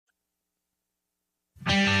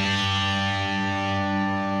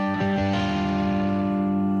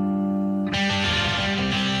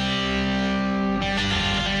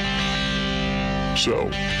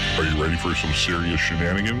So, are you ready for some serious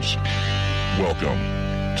shenanigans? Welcome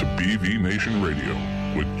to BV Nation Radio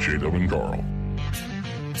with J-Dub and Carl.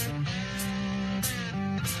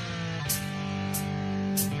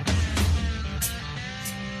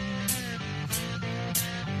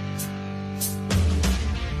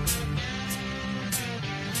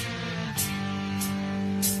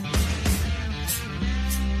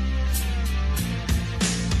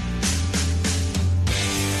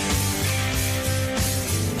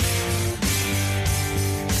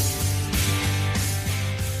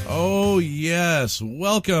 Yes,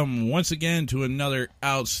 welcome once again to another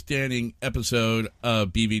outstanding episode of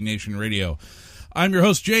BV Nation Radio. I'm your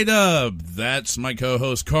host, J-Dub. That's my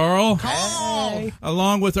co-host, Carl. Hey.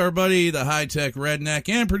 Along with our buddy, the high-tech redneck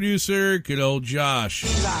and producer, good old Josh.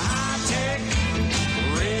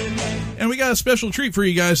 And we got a special treat for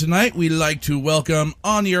you guys tonight. We'd like to welcome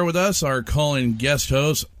on the air with us our call-in guest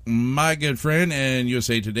host, my good friend and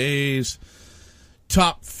USA Today's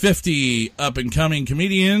Top 50 up-and-coming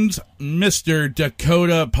comedians, Mr.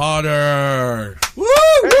 Dakota Potter. Woo!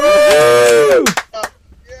 Woo!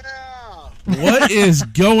 Yeah. What is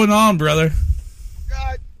going on, brother?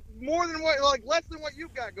 More than less than what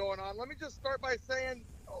you've got going on. Let me just start by saying,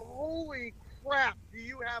 holy crap, do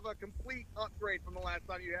you have a complete upgrade from the last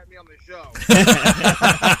time you had me on the show?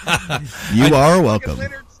 You are welcome.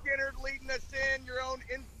 Leonard Skinner leading us in, your own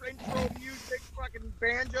intro music, fucking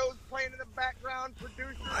banjos playing in the background,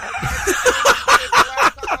 producer. The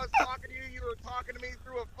last time I was talking to you, you were talking to me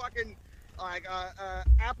through a fucking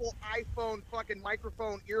Apple iPhone fucking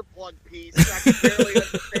microphone earplug piece. I can barely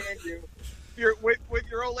understand you. You're with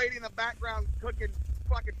your old lady in the background cooking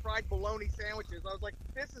fucking fried bologna sandwiches. I was like,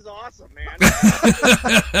 this is awesome, man.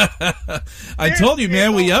 I told you,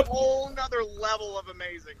 man, we up. A whole nother level of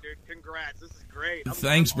amazing, dude. Congrats. This is great.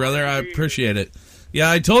 Thanks, brother. I appreciate it.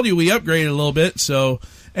 Yeah, I told you we upgraded a little bit. So,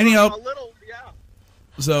 anyhow. A little, yeah.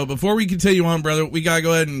 So, before we continue on, brother, we got to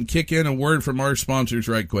go ahead and kick in a word from our sponsors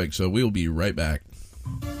right quick. So, we'll be right back.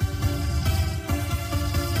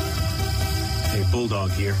 Hey,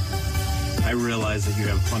 Bulldog here. I realize that you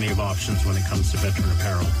have plenty of options when it comes to veteran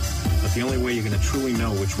apparel, but the only way you're going to truly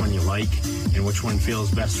know which one you like and which one feels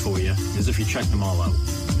best for you is if you check them all out.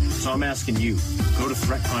 So I'm asking you, go to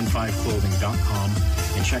ThreatCon5Clothing.com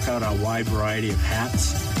and check out our wide variety of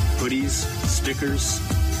hats, hoodies, stickers,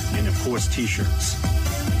 and of course t-shirts.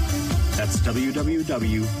 That's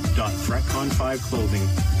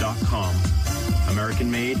www.ThreatCon5Clothing.com. American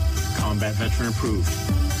made, combat veteran approved.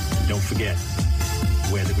 And don't forget,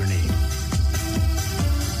 wear the grenade.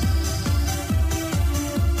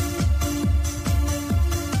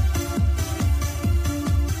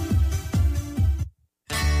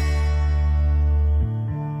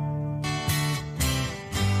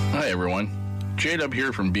 Hi everyone, J-Dub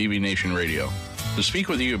here from BV Nation Radio to speak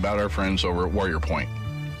with you about our friends over at Warrior Point.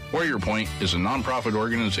 Warrior Point is a non-profit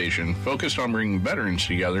organization focused on bringing veterans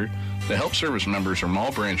together to help service members from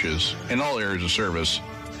all branches and all areas of service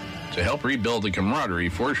to help rebuild the camaraderie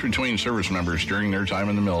forged between service members during their time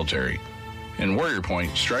in the military. And Warrior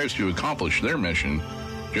Point strives to accomplish their mission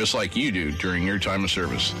just like you do during your time of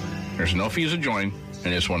service. There's no fees to join,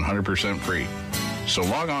 and it's 100% free. So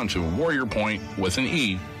log on to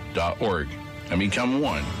warriorpoint.org and become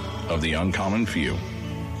one of the uncommon few.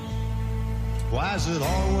 Why does it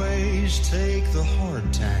always take the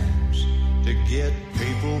hard times to get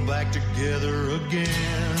people back together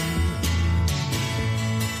again?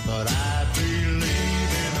 But I believe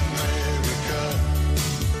in America.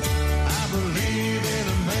 I believe in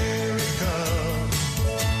America.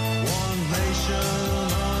 One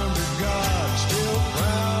nation under God, still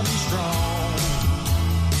proud and strong.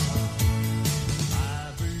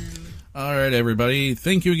 All right, everybody.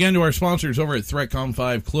 Thank you again to our sponsors over at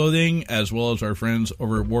ThreatCon5 Clothing, as well as our friends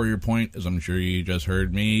over at Warrior Point, as I'm sure you just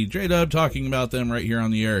heard me, J-Dub, talking about them right here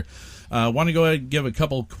on the air. Want to go ahead and give a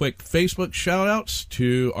couple quick Facebook shout-outs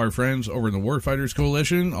to our friends over in the Warfighters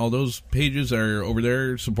Coalition. All those pages are over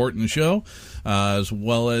there supporting the show, as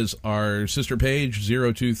well as our sister page,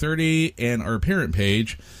 0230, and our parent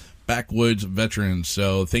page, Backwoods Veterans.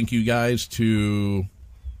 So thank you guys to...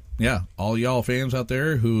 all y'all fans out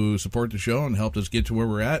there who support the show and helped us get to where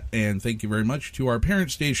we're at. And thank you very much to our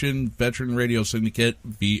parent station, Veteran Radio Syndicate,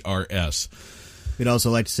 VRS. We'd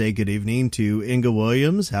also like to say good evening to Inga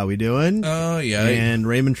Williams. How we doing? Oh, yeah. And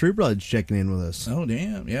Raymond Trueblood's checking in with us. Oh,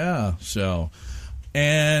 damn. Yeah. So,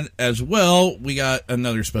 and as well, we got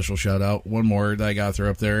another special shout out. One more that I got to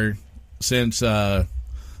throw up there. Since the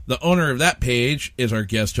owner of that page is our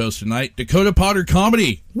guest host tonight, Dakota Potter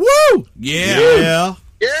Comedy. Woo! Yeah.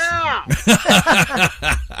 Yeah!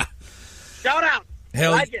 Shout out.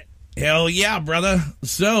 Hell, I like it. Hell yeah, brother.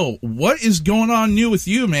 So, what is going on new with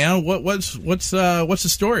you, man? What's the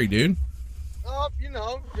story, dude? Oh,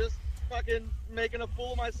 just fucking making a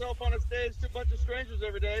fool of myself on a stage to a bunch of strangers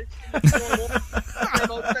every day.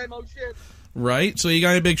 Same old shit. Right. So, you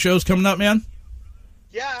got any big shows coming up, man?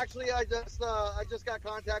 Yeah, actually, I just got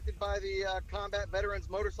contacted by the Combat Veterans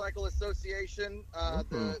Motorcycle Association.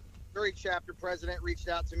 The Missouri chapter president reached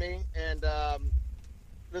out to me, and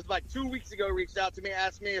this was like 2 weeks ago. Reached out to me,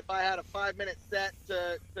 asked me if I had a 5-minute set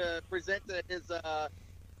to present to his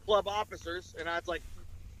club officers, and I was like,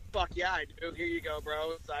 "Fuck yeah, I do. Here you go,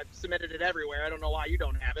 bro." So I've submitted it everywhere. I don't know why you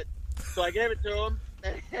don't have it. So I gave it to him,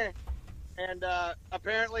 and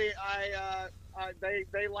apparently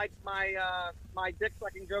they liked my dick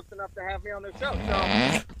sucking jokes enough to have me on their show.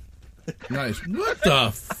 So Nice. What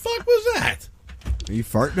the fuck was that? Are you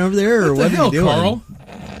farting over there, or What the what hell, are you doing? Carl?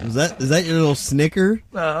 Is that your little snicker? Is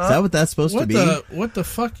that what that's supposed to be? What the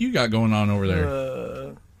fuck you got going on over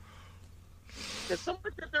there? did someone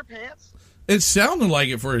rip their pants? It sounded like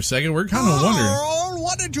it for a second. We're kind of wondering. Carl,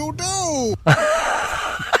 what did you do?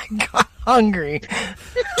 I got hungry.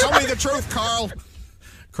 Tell me the truth, Carl.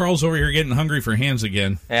 Carl's over here getting hungry for hands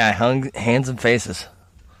again. Yeah, I hung hands and faces.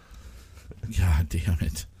 God damn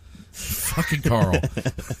it. Fucking Carl.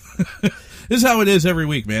 This is how it is every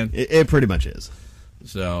week, man. It pretty much is.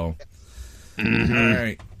 So, all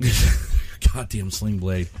right. Goddamn sling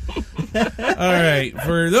blade. All right.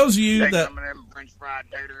 For those of you that... Some of them French fried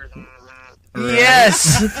taters.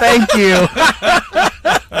 Yes, thank you.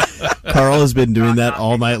 Carl has been doing that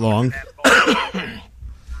all night long.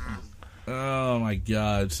 Oh, my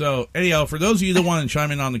God. So, anyhow, for those of you that want to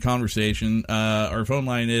chime in on the conversation, our phone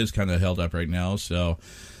line is kind of held up right now, so...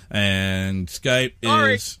 And Skype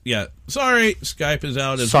is... Yeah, sorry. Skype is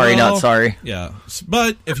out as well. Sorry, not sorry. Yeah.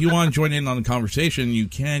 But if you want to join in on the conversation, you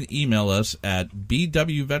can email us at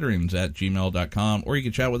bwveterans@gmail.com, or you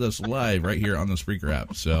can chat with us live right here on the Spreaker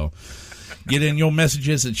app. So get in your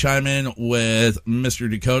messages and chime in with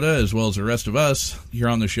Mr. Dakota as well as the rest of us here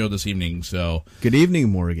on the show this evening. So Good evening,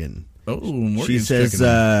 Morgan. Oh, Morgan's she says, checking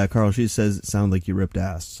in. Carl, she says it sounded like you ripped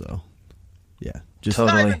ass, so yeah.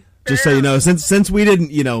 Totally. Just so you know, since we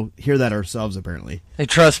didn't, hear that ourselves, apparently. Hey,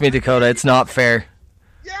 trust me, Dakota, it's not fair.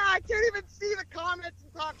 Yeah, I can't even see the comments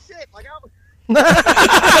and talk shit. Like,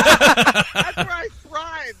 that's where I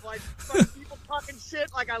thrive. Like people talking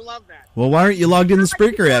shit. Like, I love that. Well, why aren't you logged in the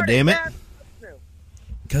Spreaker app, damn it?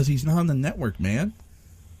 Because he's not on the network, man.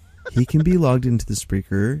 He can be logged into the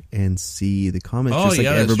Spreaker and see the comments just like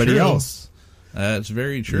yeah, that's everybody true. else. That's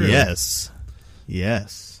very true. Yes.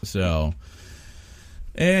 So,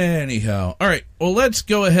 anyhow. All right. Well, let's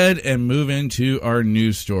go ahead and move into our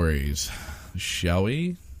news stories. Shall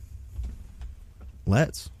we?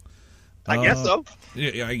 Let's. I guess so.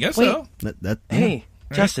 Yeah, I guess Wait. so. Hey,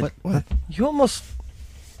 Justin, What? you almost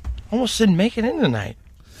didn't make it in tonight.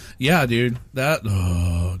 Yeah, dude.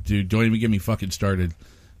 Dude, don't even get me fucking started.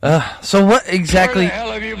 So what exactly Where the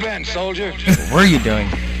hell have you been, soldier? were you doing?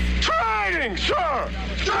 Training, sir!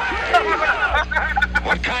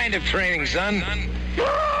 What kind of training, son?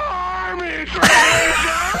 Army training,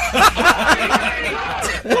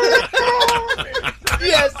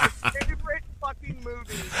 Yes. Favorite fucking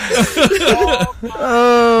movie.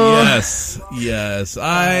 Yes.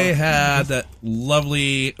 I had that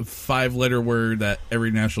lovely 5-letter word that every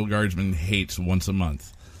National Guardsman hates once a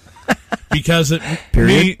month. Because it...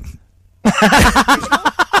 Period.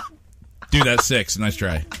 Dude, that's 6. Nice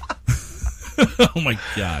try. Oh, my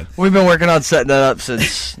God. We've been working on setting that up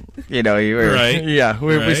since, you were... Right. Yeah,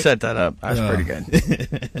 we Right. set that up. That's pretty good.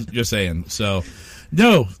 Just saying. So,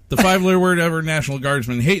 no, the 5-letter word every National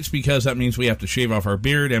Guardsman hates because that means we have to shave off our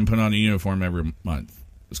beard and put on a uniform every month.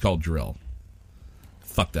 It's called drill.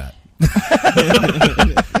 Fuck that.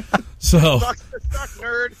 So, Suck,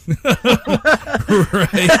 nerd.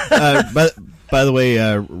 right. But by the way,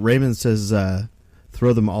 Raymond says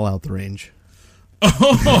throw them all out the range.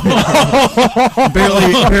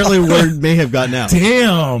 Apparently word may have gotten out.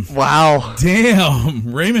 Damn. Wow.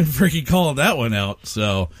 Damn. Raymond freaking called that one out.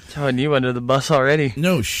 So, Throwing you under the bus already.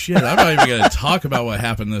 no shit. I'm not even going to talk about what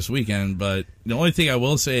happened this weekend, but the only thing I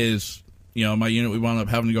will say is, my unit, we wound up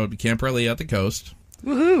having to go to Camp Riley at the coast.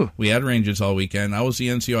 Woohoo. We had ranges all weekend. I was the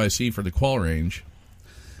NCOIC for the qual range.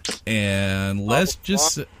 And let's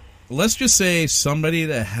just say somebody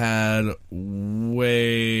that had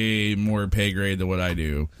way more pay grade than what I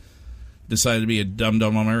do decided to be a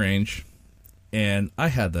dum-dum on my range. And I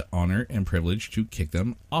had the honor and privilege to kick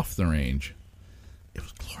them off the range. It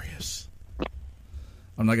was glorious.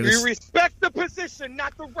 I'm not going We to... respect the position,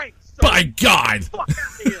 not the rank. So By God! fuck out of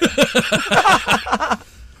here.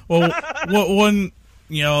 Well, one,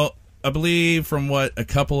 believe from what a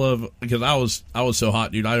couple of, because I was so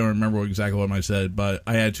hot, dude, I don't remember exactly what I said, but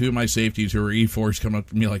I had two of my safeties who were E4s come up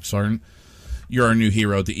to me like, Sergeant, you're our new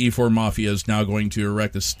hero. The E4 Mafia is now going to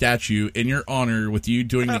erect a statue in your honor with you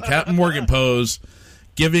doing the Captain Morgan pose,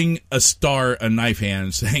 giving a star a knife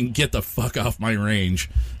hand, saying, get the fuck off my range.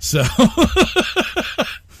 So,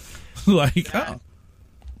 like, oh.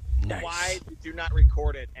 Nice. Why did you not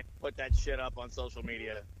record it and put that shit up on social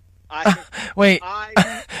media? Wait.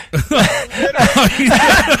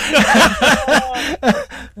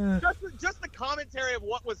 Just the commentary of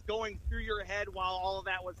what was going through your head while all of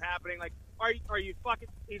that was happening. Like, are you fucking?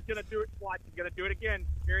 He's gonna do it. Watch, he's gonna do it again.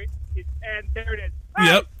 And there it is. Hey,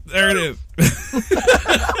 yep, there it is.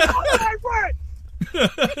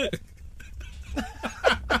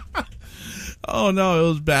 Oh no, it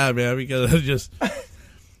was bad, man. Because it just,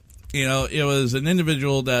 it was an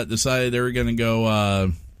individual that decided they were going to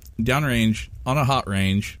go downrange on a hot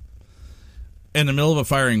range in the middle of a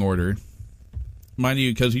firing order, mind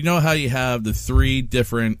you, because you know how you have the three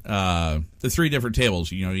different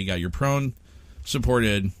tables. You got your prone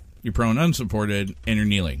supported, your prone unsupported, and your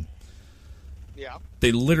kneeling. Yeah.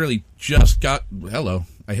 They literally just got. Hello,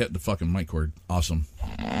 I hit the fucking mic cord. Awesome.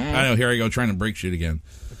 I know. Here I go trying to break shit again.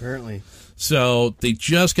 Apparently. So they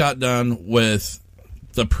just got done with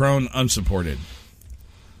the prone unsupported.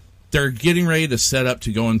 They're getting ready to set up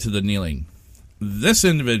to go into the kneeling. This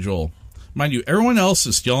individual, mind you, everyone else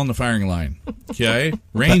is still on the firing line. Okay?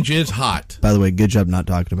 Range is hot. By the way, good job not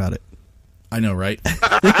talking about it. I know, right?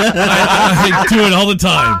 I do it all the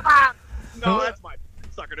time. No, that's my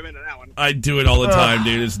suckered him into that one. I do it all the time,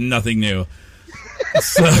 dude. It's nothing new.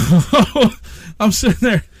 So I'm sitting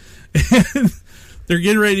there, and they're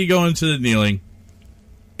getting ready to go into the kneeling.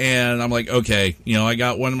 And I'm like, okay, I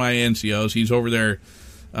got one of my NCOs. He's over there.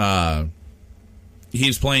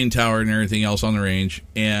 He's playing tower and everything else on the range.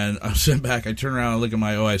 And I'm sitting back. I turn around and look at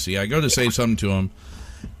my OIC. I go to say something to him.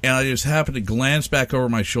 And I just happen to glance back over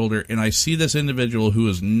my shoulder. And I see this individual who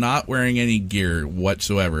is not wearing any gear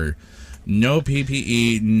whatsoever. No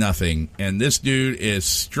PPE, nothing. And this dude is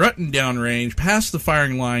strutting downrange past the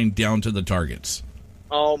firing line down to the targets.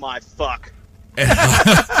 Oh, my fuck.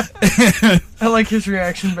 I like his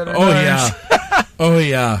reaction better. Oh, yeah. Oh,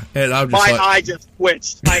 yeah. And I'm just my eye just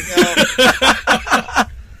twitched. I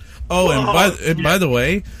know. And by the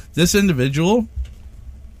way, this individual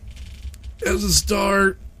is a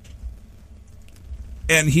star.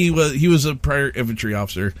 And he was a prior infantry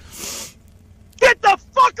officer. Get the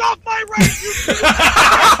fuck off my range, you two!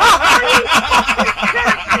 Are you fucking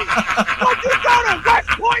kidding me? Would you go to West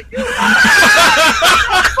Point, you get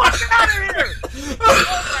the fuck out of here! I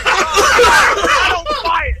don't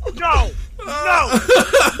buy it! No!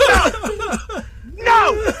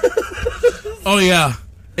 Oh, yeah.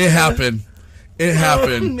 It happened. It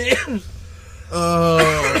happened. Oh,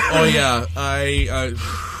 man. Oh, yeah.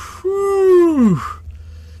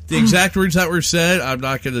 The exact words that were said, I'm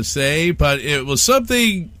not going to say, but it was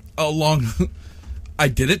something along. I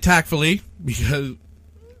did it tactfully because,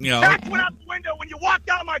 Tact went out the window when you walked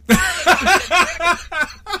out of my car.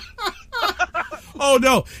 Oh,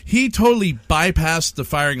 no. He totally bypassed the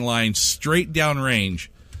firing line straight down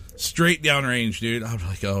range. Straight down range, dude. I was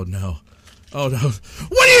like, oh, no. Oh, no.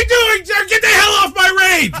 What are you doing, sir? Get the hell off my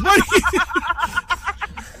range!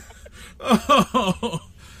 What are you...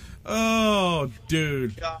 Oh,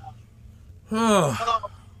 dude. God. Oh,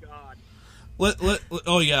 God.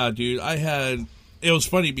 Oh, yeah, dude. It was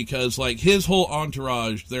funny because, like, his whole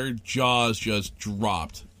entourage, their jaws just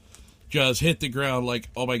dropped. Just hit the ground like,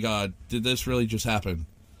 oh, my God, did this really just happen?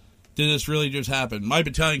 Did this really just happen? My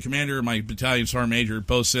battalion commander and my battalion sergeant major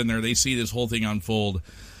both sitting there. They see this whole thing unfold.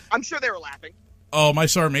 I'm sure they were laughing. Oh, my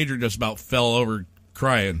sergeant major just about fell over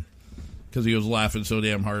crying because he was laughing so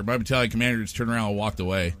damn hard. My battalion commander just turned around and walked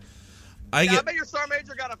away. I bet your sergeant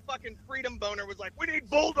major got a fucking freedom boner. Was like, we need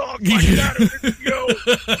bulldogs like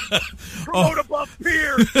that. Promote above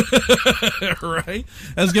peer. Right?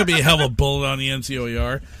 That's gonna be a hell of a bullet on the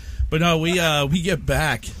NCOER. But no, we get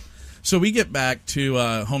back. So we get back to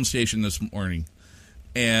home station this morning,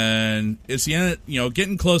 and it's the end.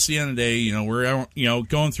 Getting close to the end of the day. We're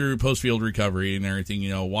going through post field recovery and everything.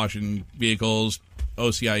 Watching vehicles,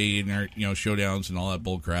 OCIE, and showdowns and all that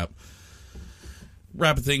bull crap.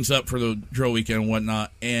 Wrapping things up for the drill weekend and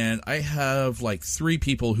whatnot, and I have like 3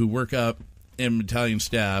 people who work up in battalion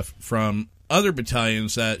staff from other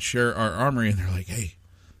battalions that share our armory, and they're like, hey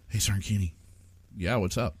Sergeant Keeney, yeah,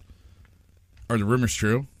 what's up? Are the rumors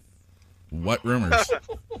true? What rumors?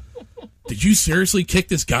 Did you seriously kick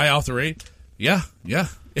this guy off the raid? Yeah.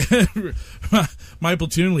 My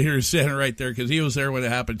platoon leader is standing right there because he was there when it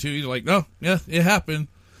happened too. He's like, no, yeah, it happened.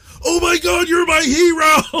 oh my God, you're my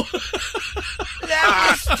hero.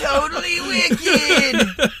 That was totally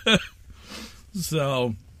wicked.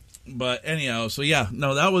 So, but anyhow, so yeah,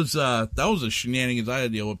 no, that was a shenanigans I had to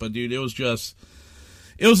deal with. But dude, it was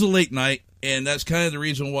a late night, and that's kind of the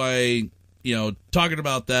reason why, you know, talking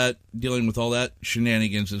about that, dealing with all that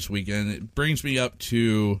shenanigans this weekend, it brings me up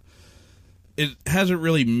to, it hasn't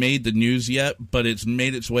really made the news yet, but it's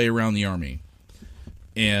made its way around the Army.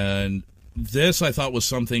 And this, I thought, was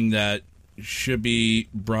something that should be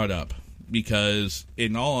brought up, because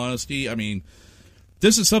in all honesty, I mean,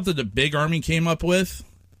 this is something the big Army came up with,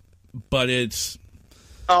 but it's...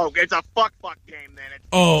 Oh, it's a fuck game, then.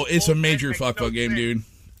 It's a major fuck game, dude.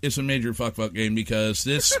 It's a major fuck game, because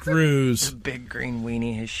this screws... The big green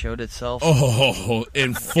weenie has showed itself. Oh,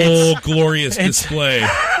 in full glorious display.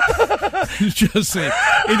 Just saying.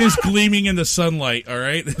 It is gleaming in the sunlight, all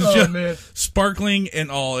right? It's just man. Sparkling and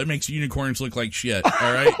all. It makes unicorns look like shit,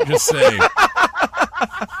 all right? Just saying.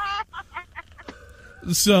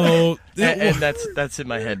 So... And that's in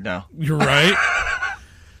my head now. You're right.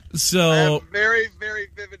 So I have a very, very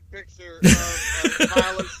vivid picture of a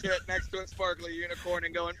pile of shit next to a sparkly unicorn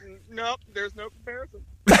and going, nope, there's no comparison.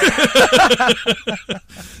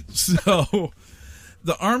 So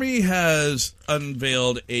the Army has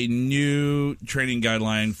unveiled a new training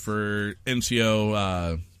guideline for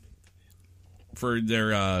NCO, for their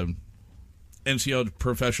NCO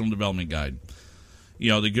Professional Development Guide. You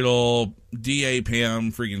know, the good old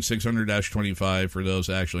DAPAM freaking 600-25 for those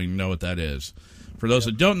that actually know what that is. For those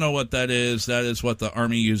that don't know what that is what the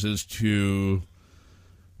Army uses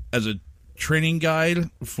as a training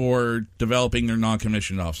guide for developing their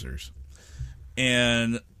non-commissioned officers.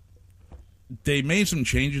 And they made some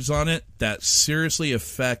changes on it that seriously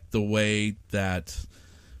affect the way that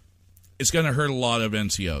it's going to hurt a lot of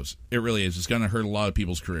NCOs. It really is. It's going to hurt a lot of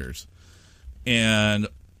people's careers. And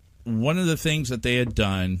one of the things that they had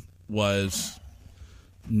done was,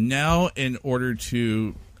 now in order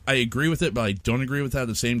to... I agree with it, but I don't agree with that at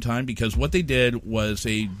the same time, because what they did was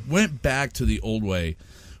they went back to the old way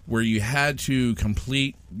where you had to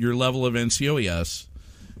complete your level of NCOES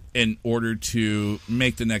in order to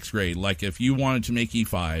make the next grade. Like if you wanted to make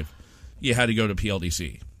E5, you had to go to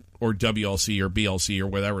PLDC or WLC or BLC or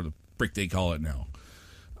whatever the frick they call it now.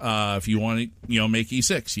 If you want to, make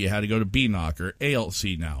E6, you had to go to BNOC or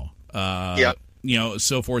ALC now.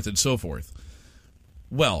 So forth and so forth.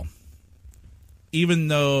 Well, even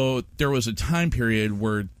though there was a time period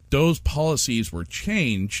where those policies were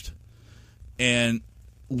changed and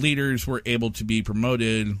leaders were able to be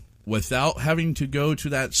promoted without having to go to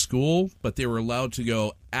that school, but they were allowed to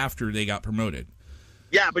go after they got promoted.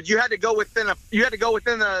 Yeah, but you had to go within the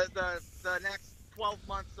next 12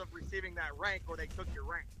 months of receiving that rank, or they took your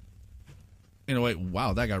rank. In a way,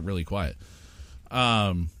 wow, that got really quiet.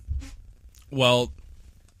 Well,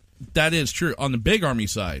 that is true on the big Army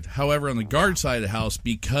side. However, on the Guard side of the house,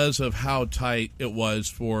 because of how tight it was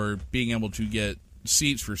for being able to get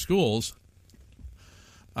seats for schools,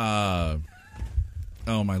 oh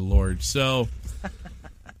my Lord. So,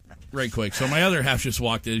 right quick. So my other half just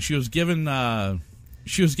walked in. She was giving her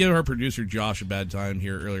producer Josh a bad time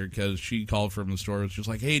here earlier because she called from the store. It was just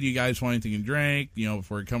like, hey, do you guys want anything to drink?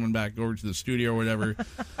 Before coming back over to the studio or whatever.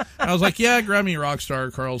 And I was like, yeah, grab me a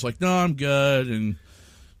Rockstar. Carl's like, no, I'm good. And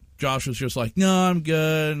Josh was just like, no, I'm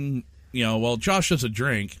good. And, Josh doesn't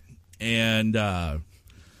drink. And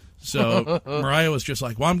so Mariah was just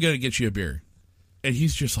like, well, I'm going to get you a beer. And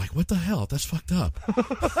he's just like, what the hell? That's fucked up.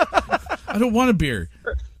 I don't want a beer.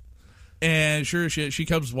 And sure as shit, she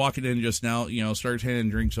comes walking in just now, starts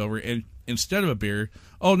handing drinks over. And instead of a beer,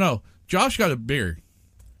 oh no, Josh got a beer.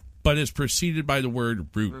 But it's preceded by the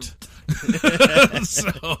word root.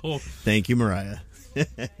 So, thank you, Mariah.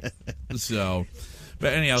 So...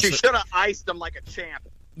 But anyhow, she should have iced them like a champ.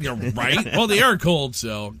 You're right. Well, they are cold,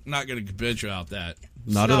 so not going to bitch about that.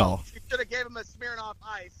 Not at all. She should have gave him a Smirnoff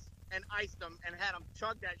Ice and iced them and had him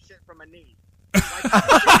chug that shit from a knee.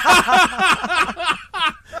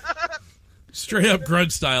 Straight up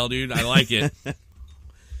grunt style, dude. I like it.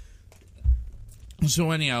 So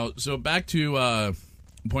anyhow, back to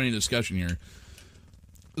point of discussion here.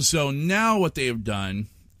 So now what they have done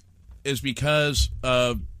is, because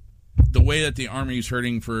of the way that the Army is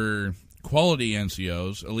hurting for quality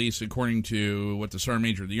NCOs, at least according to what the Sergeant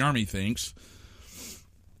Major of the Army thinks.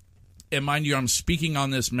 And mind you, I'm speaking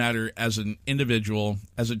on this matter as an individual,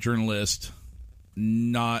 as a journalist,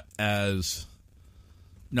 not as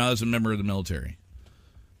a member of the military.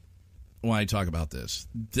 When I talk about this,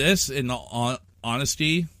 in all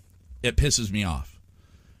honesty, it pisses me off,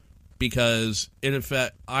 because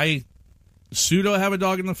I pseudo have a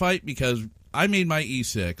dog in the fight, because I made my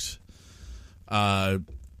E6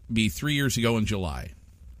 be 3 years ago in July.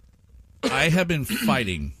 I have been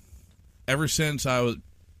fighting ever since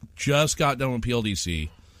just got done with PLDC.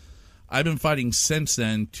 I've been fighting since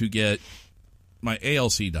then to get my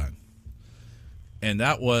ALC done. And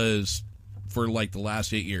that was for like the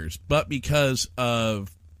last 8 years. But because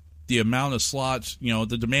of the amount of slots,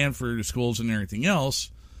 the demand for the schools and everything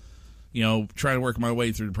else, trying to work my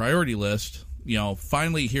way through the priority list,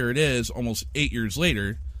 finally here it is almost 8 years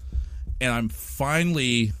later. And I'm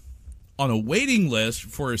finally on a waiting list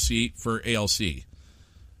for a seat for ALC.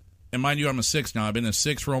 And mind you, I'm a 6 now. I've been a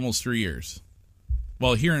 6 for almost 3 years.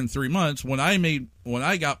 Well, here in 3 months, when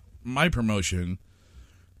I got my promotion,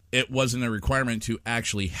 it wasn't a requirement to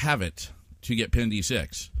actually have it to get pinned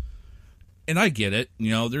D6. And I get it.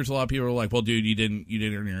 There's a lot of people who are like, well, dude, you didn't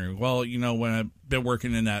earn your... Well, when I've been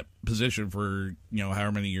working in that position for,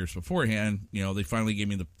 however many years beforehand, they finally gave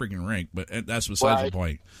me the freaking rank. But that's besides the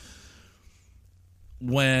point.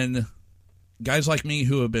 When guys like me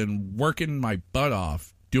who have been working my butt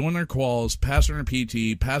off, doing their quals, passing their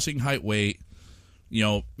PT, passing height weight,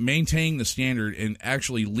 maintaining the standard and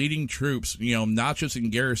actually leading troops, not just in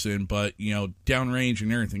garrison, but, downrange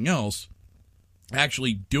and everything else,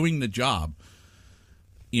 actually doing the job,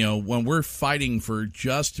 when we're fighting for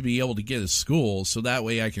just to be able to get a school so that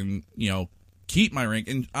way I can, keep my rank.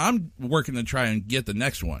 And I'm working to try and get the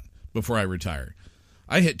next one before I retire.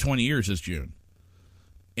 I hit 20 years this June.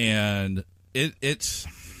 And it's...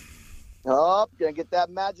 Oh, gonna get that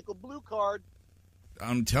magical blue card.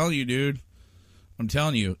 I'm telling you, dude. I'm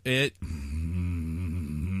telling you, it...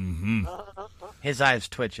 His eye's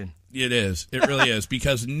twitching. It is. It really is.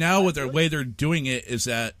 Because now with the way they're doing it is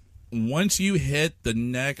that once you hit the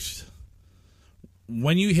next...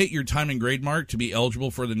 When you hit your time and grade mark to be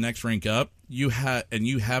eligible for the next rank up, you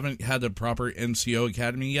haven't had the proper NCO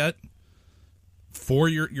Academy yet for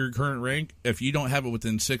your current rank, if you don't have it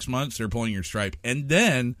within 6 months, they're pulling your stripe. And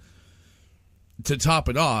then, to top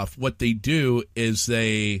it off, what they do is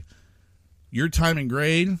your time and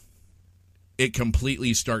grade, it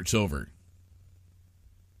completely starts over.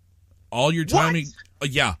 All your timing,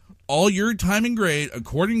 all your time and grade,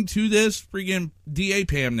 according to this freaking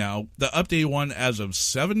DAPAM now, the updated one as of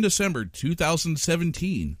 7 December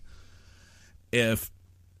 2017, if,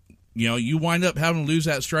 you wind up having to lose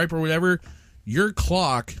that stripe or whatever, your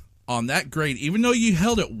clock on that grade, even though you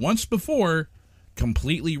held it once before,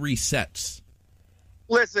 completely resets.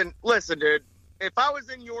 Listen, dude. If I was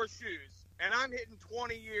in your shoes and I'm hitting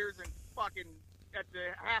 20 years and fucking at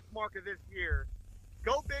the half mark of this year,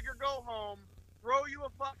 go big or go home, throw you a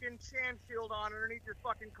fucking sand shield on underneath your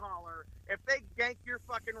fucking collar. If they gank your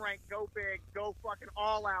fucking rank, go big, go fucking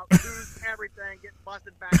all out, lose everything, get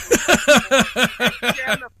busted back and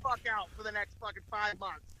stand the fuck out for the next fucking 5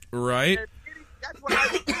 months. Right. That's what I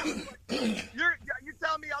would do. You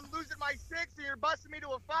tell me I'm losing my 6 and you're busting me to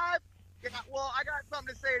a 5? Yeah, well, I got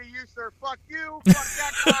something to say to you, sir. Fuck you. Fuck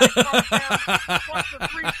that guy. Fuck him. Fuck the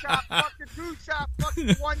 3 shop. Fuck the 2 shop. Fuck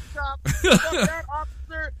the 1 shop. Fuck that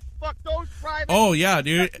officer. Fuck those privates. Oh, yeah,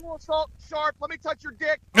 dude. Sexual assault, sharp. Let me touch your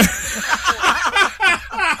dick. I'm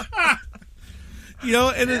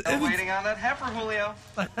waiting on that heifer, Julio.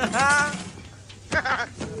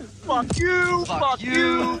 Fuck you. Fuck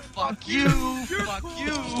you. Fuck you. You're Fuck cool.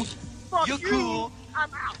 you. Fuck You're you. cool.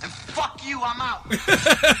 I'm out. And fuck you, I'm out.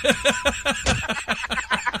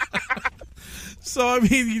 So, I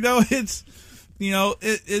mean, it's,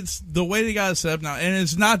 it's the way they got it set up now. And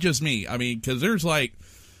it's not just me. I mean, because there's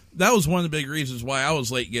that was one of the big reasons why I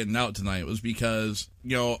was late getting out tonight was because,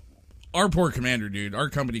 our poor commander, dude, our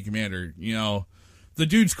company commander, the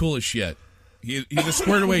dude's cool as shit. He's a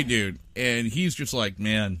squared away dude. And he's just like,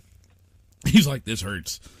 man, he's like, this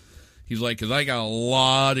hurts. He's like, because I got a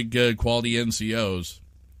lot of good quality NCOs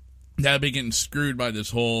that have been getting screwed by this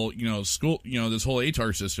whole, school, this whole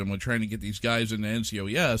HR system with trying to get these guys into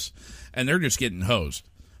NCOES, and they're just getting hosed.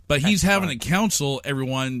 But he's having to counsel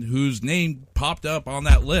everyone whose name popped up on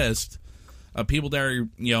that list of people that are,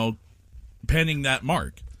 pending that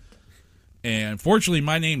mark. And fortunately,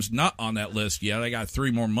 my name's not on that list yet. I got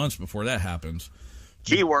 3 more months before that happens.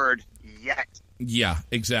 Keyword, yet. Yeah,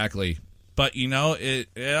 exactly. But,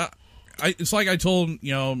 it's like I told,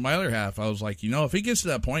 my other half, I was like, if it gets to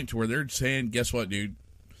that point to where they're saying, guess what, dude,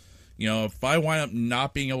 if I wind up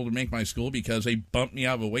not being able to make my school because they bumped me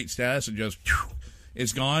out of a weight status and just,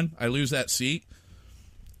 it's gone, I lose that seat,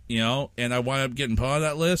 and I wind up getting put on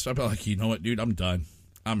that list, I'll be like, you know what, dude, I'm done.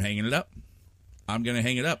 I'm hanging it up. I'm going to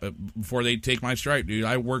hang it up before they take my stripe, dude.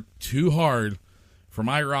 I worked too hard for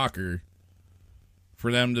my rocker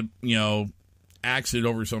for them to, axe it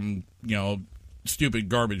over some, stupid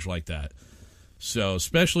garbage like that. So,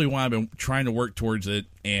 especially when I've been trying to work towards it,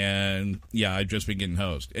 and yeah, I've just been getting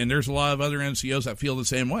hosed. And there's a lot of other NCOs that feel the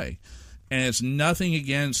same way. And it's nothing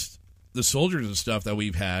against the soldiers and stuff that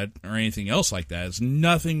we've had or anything else like that. It's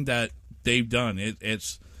nothing that they've done.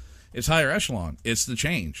 It's higher echelon. It's the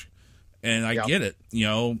change. And I get it. You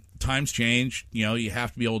know, times change. You know, you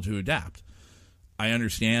have to be able to adapt. I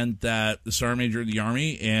understand that the Sergeant Major of the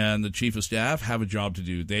Army and the Chief of Staff have a job to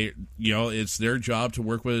do. They, you know, it's their job to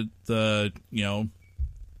work with the, you know,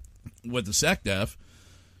 with the SecDef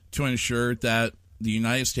to ensure that the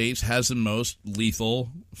United States has the most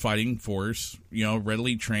lethal fighting force, you know,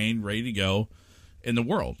 readily trained, ready to go in the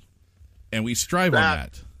world. And we strive on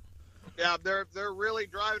that. Yeah, they're really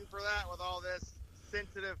driving for that with all this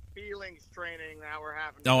sensitive feelings training that we're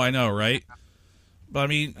having. Oh, I know, right? But I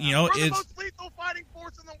mean, you know, we're the it's most lethal fighting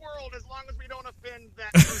force in the world as long as we don't offend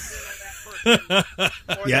that person or that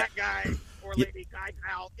person or that guy or lady guy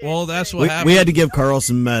gal. Well, that's what happened. We had to give Carl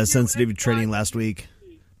some sensitivity training last week.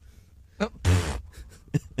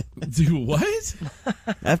 Do what?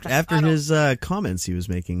 After his comments he was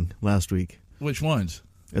making last week. Which ones?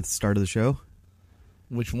 At the start of the show.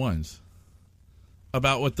 Which ones?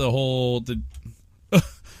 About what the whole...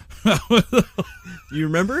 You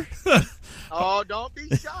remember? Oh, don't be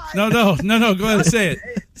shy. No. Go ahead, say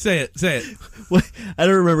it. What? I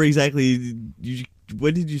don't remember exactly.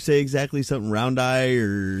 What did you say exactly? Something round eye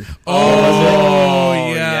or?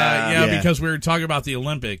 Oh, yeah. Because we were talking about the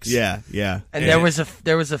Olympics. Yeah. And there was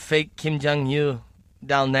a fake Kim Jong-il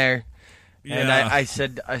down there. Yeah.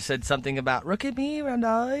 And I said something about look at me, round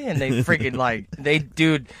eye, and they freaking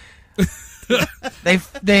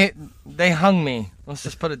they hung me. Let's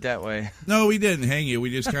just put it that way. No, we didn't hang you.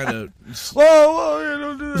 We just kind of whoa,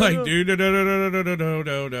 don't do that. Like, dude,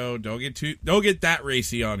 no, don't get that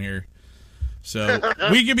racy on here. So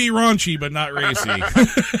we can be raunchy, but not racy.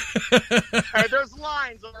 Hey, there's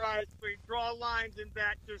lines, all right. We draw lines in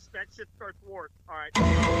that shit starts work. All right.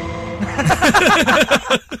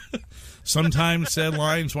 Sometimes said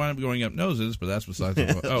lines wind up going up noses, but that's besides the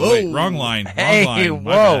point. Oh, wait, wrong line. Wrong line.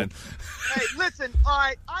 My bad. Hey, listen, all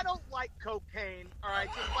right, I don't like cocaine, all right,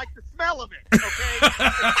 just like the smell of it, okay?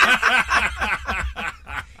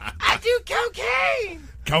 I do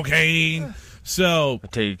cocaine. So I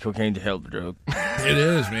tell you, cocaine's a hell of a drug. It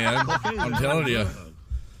is, man. I'm telling you.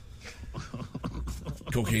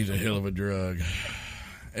 Cocaine's a hell of a drug.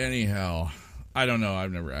 Anyhow, I don't know.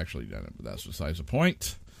 I've never actually done it, but that's besides the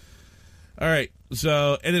point. All right.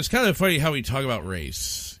 So, and it's kind of funny how we talk about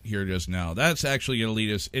race here just now. That's actually going to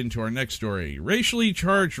lead us into our next story. Racially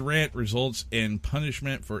charged rant results in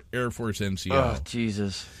punishment for Air Force NCO. Oh,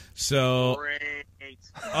 Jesus. So, Great.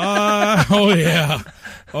 oh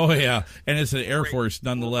yeah. And it's an Air Force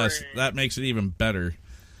nonetheless. That makes it even better.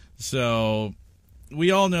 So,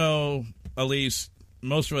 we all know, at least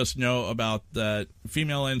most of us know about that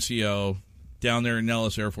female NCO down there in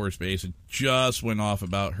Nellis Air Force Base. It just went off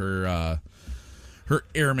about her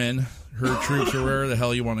airmen, her troops, or whatever the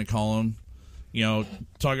hell you want to call them. You know,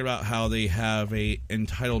 talking about how they have a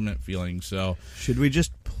entitlement feeling. So, should we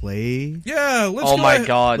just play? Yeah, let's. Oh my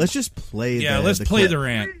God! Let's just play. Yeah, let's play the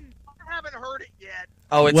rant. I haven't heard it yet.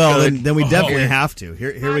 Oh, it's well, good. then we definitely have to.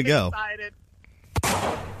 Here we go. Excited.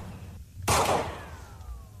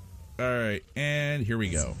 All right, and here we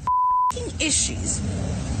go. Issues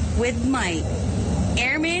with my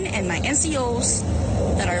airmen and my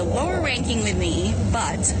NCOs that are lower ranking than me,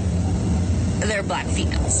 but they're black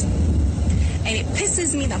females. And it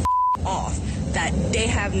pisses me the off that they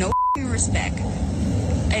have no respect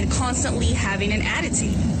and constantly having an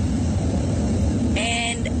attitude.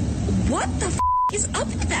 And what the is up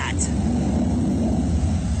with that?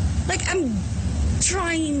 Like, I'm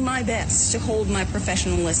trying my best to hold my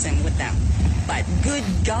professionalism with them, but good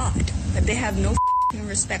God, that they have no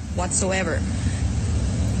respect whatsoever.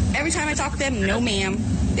 Every time I talk to them, no ma'am.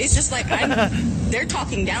 It's just like they're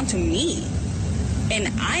talking down to me. And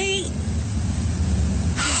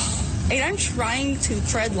I'm trying to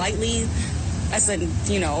tread lightly as a,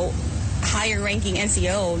 higher ranking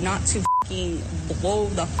NCO, not to blow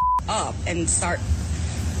the up and start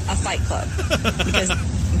a fight club.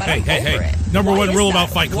 But I'm over it. Number one rule about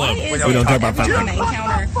Fight Club. We don't talk about Fight Club. Every time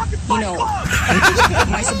I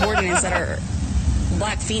encounter, my subordinates that are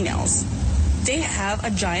black females, they have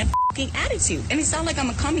a giant attitude. And it's not like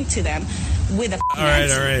I'm coming to them with a All right.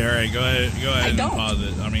 Go ahead and don't. pause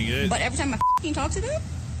it. I mean, but every time I talk to them,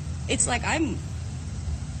 it's like I'm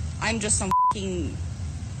just some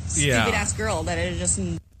stupid ass girl that is just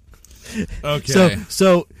okay.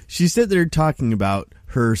 So she's sitting there talking about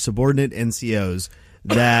her subordinate NCOs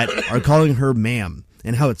that are calling her ma'am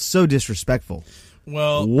and how it's so disrespectful.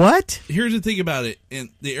 Well, what? Here's the thing about it.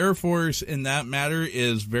 The Air Force, in that matter,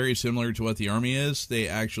 is very similar to what the Army is. They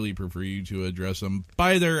actually prefer you to address them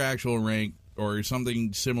by their actual rank or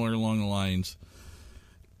something similar along the lines.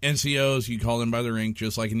 NCOs, you call them by the rank,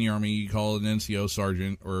 just like in the Army, you call an NCO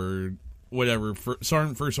sergeant or whatever, first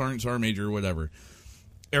sergeant, sergeant major, whatever.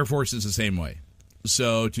 Air Force is the same way.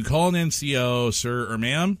 So to call an NCO sir or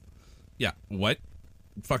ma'am, yeah, what?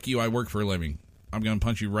 Fuck you, I work for a living. I'm going to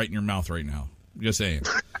punch you right in your mouth right now. Just saying.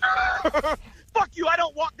 Fuck you, I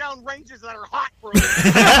don't walk down ranges that are hot for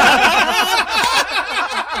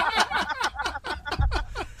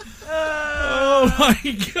Oh my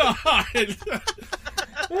God.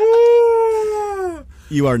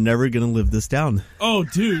 You are never going to live this down. Oh,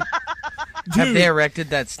 dude. Have they erected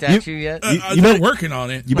that statue yet? They're working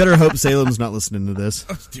on it. You better hope Salem's not listening to this.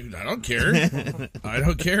 Dude, I don't care. I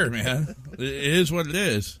don't care, man. It is what it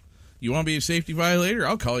is. You want to be a safety violator?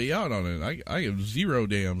 I'll call you out on it. I have zero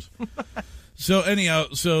dams. So anyhow,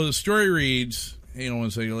 the story reads, hang on one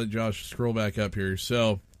second, let Josh scroll back up here.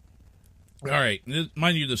 So, all right,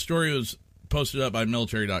 mind you, the story was posted up by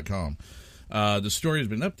military.com. The story has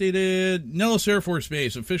been updated. Nellis Air Force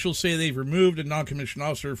Base officials say they've removed a non-commissioned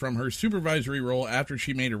officer from her supervisory role after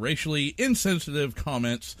she made a racially insensitive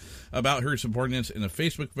comments about her subordinates in a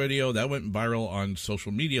Facebook video that went viral on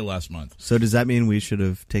social media last month. So does that mean we should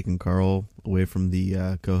have taken Carl away from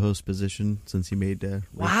the co-host position since he made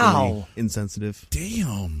racially insensitive?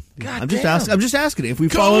 Damn. I'm just asking if we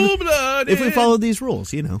followed these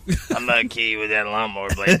rules, you know. I'm gonna kill you with that lawnmower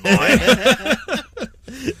blade, boy.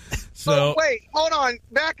 So wait, hold on,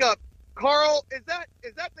 back up, Carl. Is that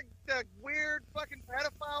the weird fucking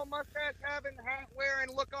pedophile mustache having, hat wearing,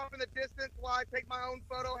 look off in the distance while I take my own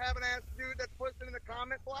photo having ass dude that's posted in the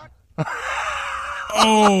comment block?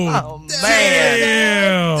 Oh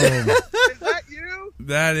man! Is that you?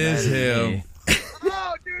 That is him.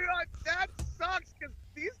 Oh, dude, that sucks because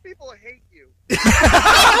these people hate you.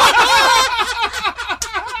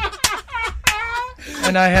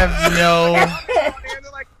 And I have no. And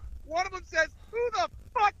they're like, one of them says, "Who the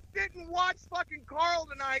fuck didn't watch fucking Carl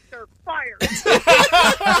tonight? They're fired."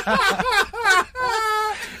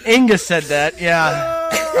 Inga said that. Yeah,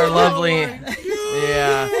 our lovely.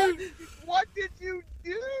 Yeah. What did you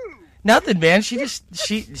do? Nothing, man. She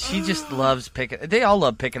just loves picking. They all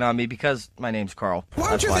love picking on me because my name's Carl. Why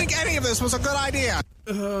don't you think any of this was a good idea?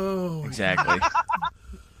 Oh, exactly.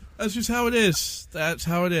 That's just how it is. That's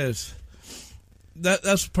how it is.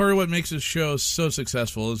 That's part of what makes this show so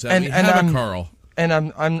successful is that we have a Carl. And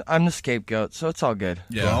I'm the scapegoat, so it's all good.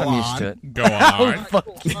 Yeah, I'm used to it. Go on.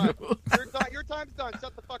 Fuck you. Your time's done.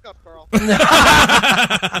 Shut the fuck up, Carl.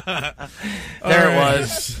 There it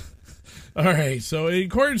was. All right, so in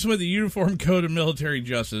accordance with the Uniform Code of Military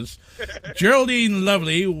Justice, Geraldine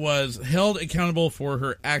Lovely was held accountable for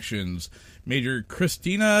her actions. Major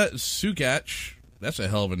Christina Sukach, that's a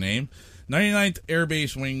hell of a name, 99th Air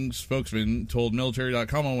Base Wing spokesman, told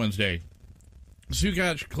military.com on Wednesday.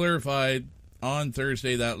 Sukach clarified on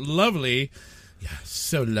Thursday that Lovely,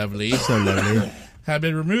 so lovely, had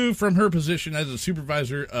been removed from her position as a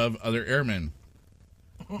supervisor of other airmen.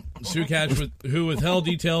 Sukach, who withheld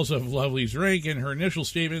details of Lovely's rank in her initial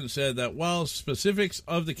statement, said that while specifics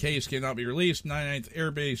of the case cannot be released, 99th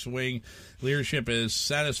Air Base Wing leadership is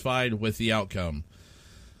satisfied with the outcome.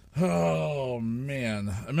 Oh,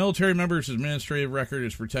 man. A military member's administrative record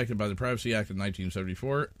is protected by the Privacy Act of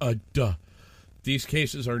 1974. Duh. These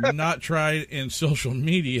cases are not tried in social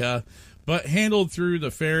media, but handled through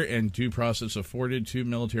the fair and due process afforded to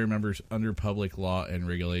military members under public law and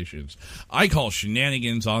regulations. I call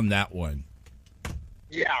shenanigans on that one.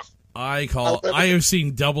 Yeah. I have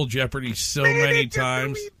seen Double Jeopardy so many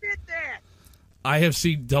times. I have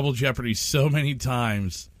seen Double Jeopardy so many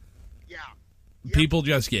times. Yeah. People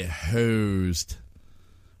just get hosed.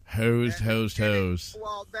 Hosed.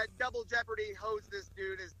 Well, that Double Jeopardy hose this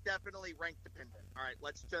dude is definitely rank dependent. All right,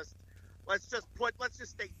 let's just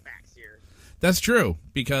state facts here. That's true,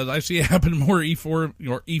 because I see it happen more E4 or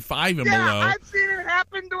E5 and below. Yeah, I've seen it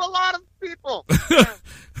happen to a lot of people. A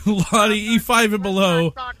lot of E5 and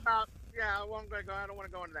below. I don't want to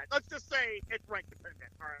go into that. Let's just say it's rank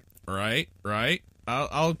dependent. All right. Right.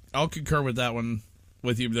 I'll concur with that one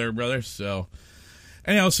with you there, brother. So,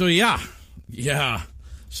 anyhow, yeah.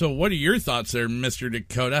 So, what are your thoughts there, Mr.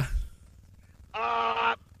 Dakota?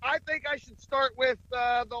 I think I should start with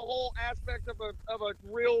the whole aspect of a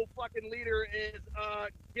real fucking leader is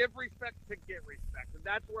give respect to get respect. And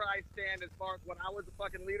that's where I stand as far as when I was a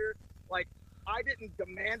fucking leader. Like, I didn't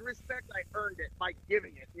demand respect. I earned it by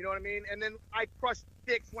giving it. You know what I mean? And then I crushed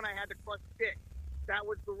dicks when I had to crush dicks. That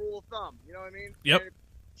was the rule of thumb. You know what I mean? Yep.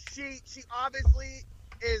 she obviously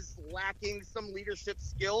is lacking some leadership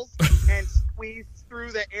skills and squeezed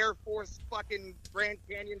through the Air Force fucking Grand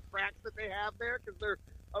Canyon tracks that they have there because they're,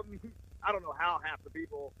 I don't know how half the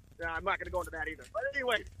people. I'm not going to go into that either. But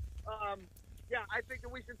anyway, yeah, I think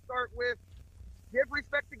that we should start with give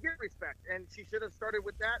respect to get respect, and she should have started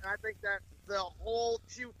with that. And I think that the whole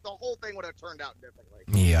thing would have turned out differently.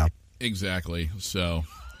 Yeah, exactly. So,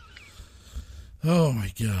 oh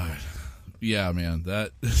my god, yeah, man,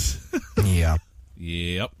 that. Yeah.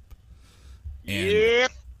 Yep. And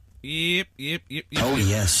Yep. Oh,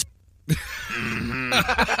 yes.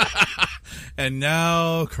 And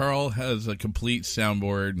now Carl has a complete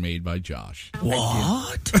soundboard made by Josh.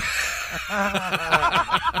 What?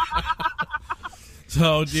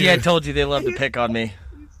 So, dude, see, I told you they love to pick on me.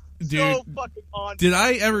 Dude, so fucking on. Did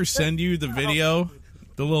I ever send you the video,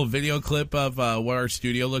 the little video clip of what our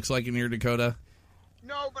studio looks like in here, Dakota?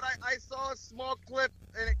 No, but I saw a small clip,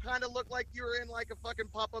 and it kind of looked like you were in like a fucking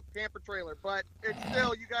pop-up camper trailer. But it's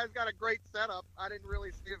still, you guys got a great setup. I didn't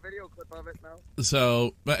really see a video clip of it, no.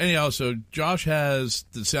 So, but anyhow, so Josh has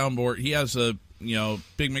the soundboard. He has a,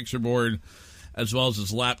 big mixer board as well as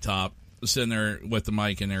his laptop sitting there with the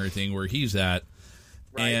mic and everything where he's at.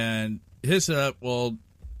 Right. And his setup, well,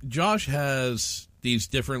 Josh has these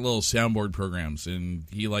different little soundboard programs, and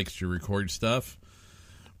he likes to record stuff.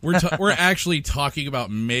 We're actually talking about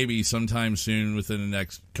maybe sometime soon within the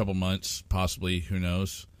next couple months, possibly, who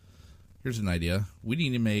knows. Here's an idea. We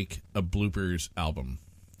need to make a bloopers album.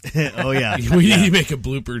 Oh, yeah. We need to make a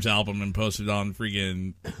bloopers album and post it on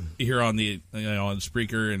freaking here on the on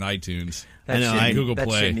Spreaker and iTunes. Google Play.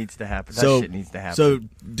 That shit needs to happen. That shit needs to happen. So,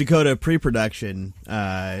 Dakota, pre-production,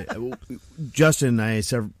 Justin and I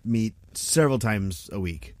meet several times a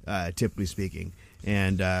week, typically speaking.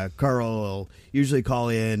 And Carl will usually call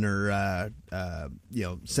in or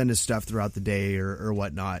send us stuff throughout the day or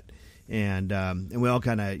whatnot, and we all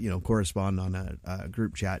kind of correspond on a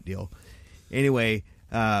group chat deal. Anyway,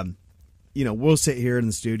 we'll sit here in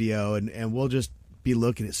the studio and we'll just be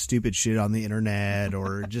looking at stupid shit on the internet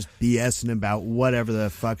or just BSing about whatever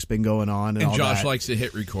the fuck's been going on. And all Josh that. likes to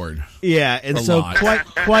hit record. Yeah, and so lot.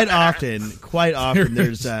 quite often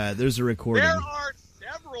there's a recording. There are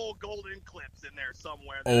several golden clips in there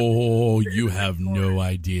somewhere. Oh, you have no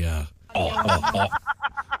idea.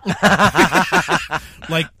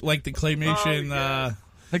 like the claymation,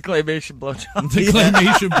 the claymation blowjob. The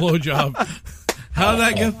claymation blowjob. How did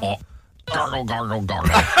that go? Gargle, gargle,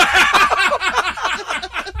 gargle.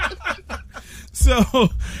 So,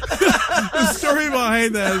 the story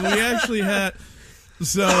behind that is we actually had.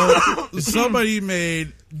 So, somebody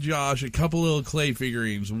made Josh a couple little clay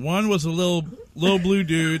figurines. One was a little blue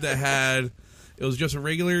dude that had. It was just a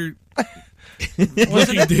regular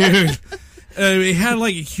looking dude. He had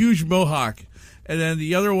like a huge mohawk. And then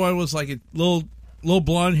the other one was like a little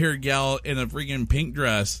blonde haired gal in a freaking pink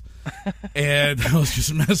dress. And I was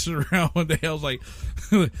just messing around one day. I was like,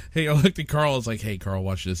 hey, I looked at Carl. I was like, hey, Carl,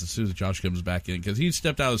 watch this as soon as Josh comes back in. Because he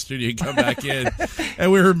stepped out of the studio and come back in.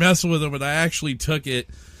 And we were messing with him. And I actually took the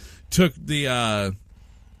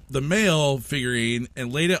male figurine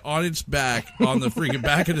and laid it on its back on the freaking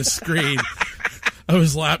back of the screen of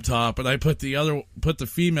his laptop, and I put the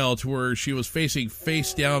female to where she was facing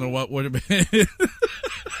face down on what would have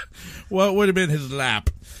been his lap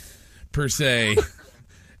per se.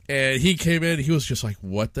 And he came in, he was just like,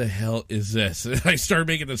 what the hell is this? And I started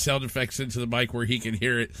making the sound effects into the mic where he can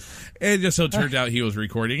hear it. And it just so turned out he was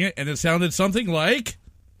recording it, and it sounded something like...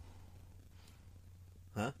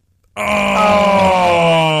 Huh?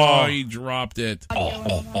 Oh! He dropped it.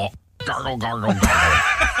 Gargle, gargle, gargle.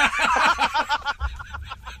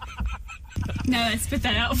 No, I spit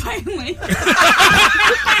that out finally.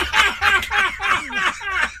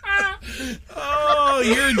 Oh,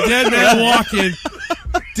 you're a dead man walking.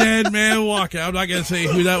 Dead man walking. I'm not going to say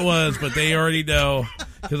who that was, but they already know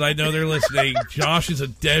because I know they're listening. Josh is a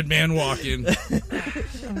dead man walking.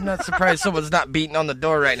 I'm not surprised someone's not beating on the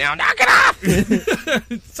door right now. Knock it off!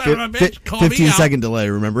 Son of a bitch, call me out. 15-second delay,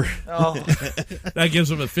 remember? Oh. That gives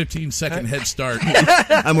him a 15-second head start.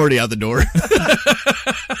 I'm already out the door.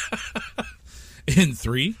 In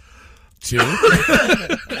 3, 2.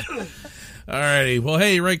 Alrighty. Well,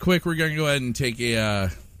 hey, right quick, we're going to go ahead and take a...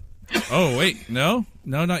 Oh, wait. No,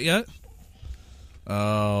 not yet.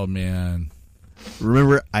 Oh, man.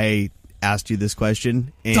 Remember, I asked you this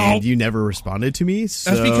question, and you never responded to me, so...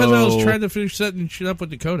 That's because I was trying to finish setting shit up with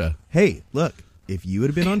Dakota. Hey, look. If you would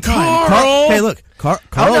have been on time... Carl! Hey, look. Carl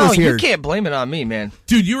was here. You can't blame it on me, man.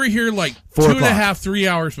 Dude, you were here like 2.5, 3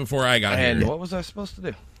 hours before I got here. And what was I supposed to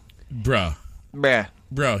do? Bruh.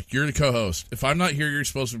 Bro, you're the co-host. If I'm not here, you're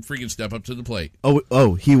supposed to freaking step up to the plate.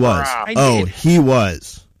 Oh, he was. He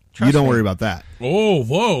was. You don't worry about that. Oh,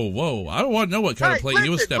 whoa. I don't want to know what kind of plate he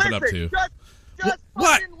was stepping up to. Just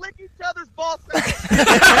what? fucking lick each other's ball sacks.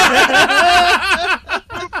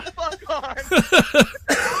 Fuck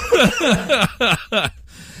on.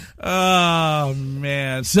 Oh,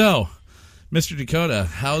 man. So, Mr. Dakota,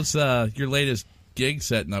 how's your latest gig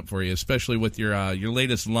setting up for you, especially with your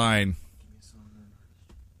latest line?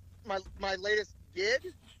 My latest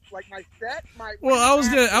gig, like my set. Well, I was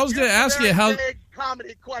gonna ask you how. Big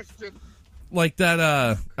comedy question. Like that,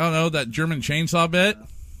 I don't know, that German chainsaw bit.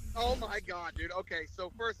 Oh my god, dude. Okay, so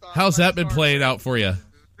first off, how's that been playing out for you?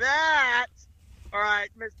 That, all right,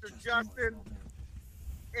 Mr. Justin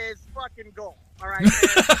is fucking gold. All right.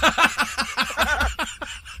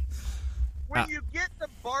 When you get the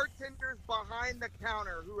bartenders behind the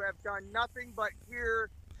counter who have done nothing but hear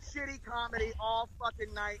shitty comedy all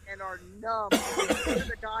fucking night and are numb to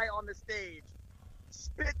the guy on the stage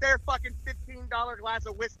spit their fucking $15 glass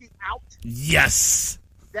of whiskey out. Yes.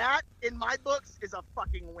 That, in my books, is a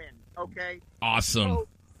fucking win, okay? Awesome. So,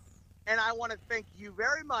 and I want to thank you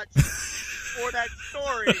very much for that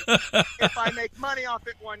story. If I make money off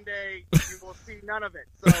it one day, you will see none of it.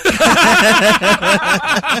 So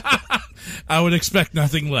I would expect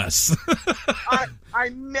nothing less. I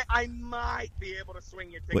might be able to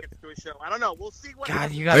swing you tickets to a show. I don't know. We'll see what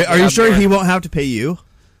happens. Are you sure he won't have to pay you?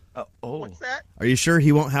 What's that? Are you sure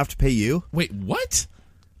he won't have to pay you? Wait, what?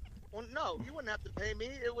 Well, no, he wouldn't have to pay me.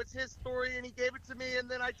 It was his story, and he gave it to me, and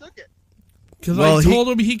then I took it. Because I told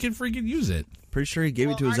him he could freaking use it. Pretty sure he gave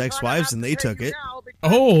it to his ex-wives, and they took it.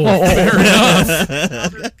 Oh, fair enough.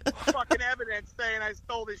 There's fucking evidence saying I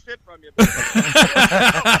stole this shit from you. Hey,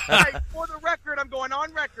 for the record, I'm going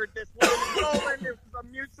on record. This wasn't stolen. It was a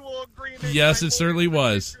mutual agreement. Yes, it certainly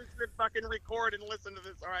was. Should fucking record and listen to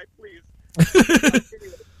this. All right, please.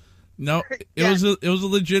 No, it was a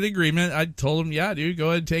legit agreement. I told him, yeah, dude, go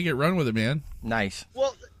ahead and take it, run with it, man. Nice.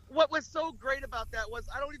 Well, what was so great about that was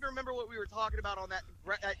I don't even remember what we were talking about on that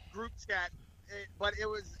group chat, but it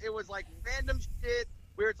was like random shit.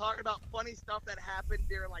 We were talking about funny stuff that happened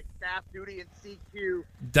during like staff duty and CQ.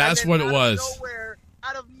 That's what it was.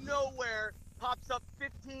 Out of nowhere pops up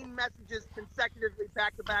 15 messages consecutively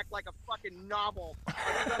back to back like a fucking novel.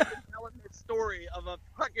 Telling this story of a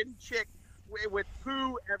fucking chick with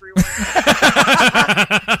poo everywhere.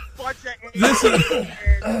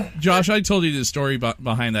 Josh, I told you the story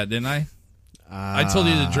behind that, didn't I? I told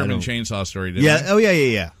you the German chainsaw story, didn't I? Oh,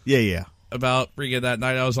 yeah. About freaking that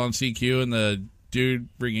night I was on CQ and the dude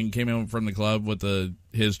freaking came in from the club with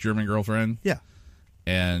his German girlfriend. Yeah.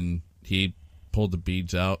 And he pulled the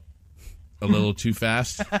beads out a little too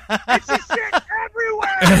fast. It's just shit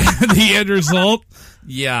everywhere! The end result?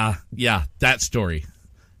 Yeah, that story.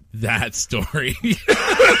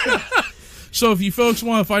 So if you folks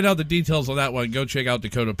want to find out the details on that one, go check out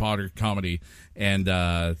Dakota Potter Comedy. And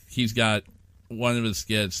he's got one of his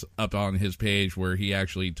skits up on his page where he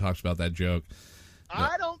actually talks about that joke.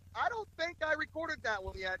 I don't think I recorded that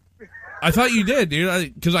one yet. I thought you did,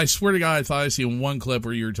 dude. Because I swear to God, I thought I seen one clip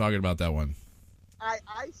where you were talking about that one. I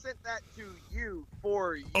sent that to you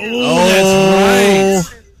for you. Oh,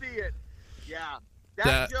 that's right. See it. Yeah.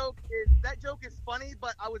 That joke is funny,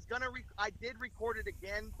 but I did record it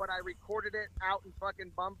again, but I recorded it out in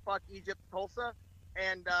fucking bumfuck Egypt, Tulsa,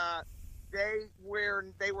 and they were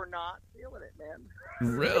not feeling it, man.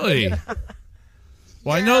 Really?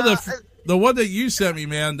 Well, I know the one that you sent me,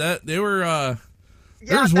 man. That they were.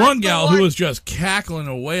 There's one gal who was just cackling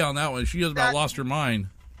away on that one. She just about lost her mind.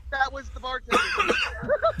 That was the bartender.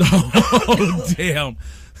 Oh, damn.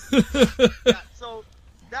 Yeah, so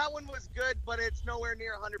that one was good, but it's nowhere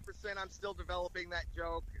near 100%. I'm still developing that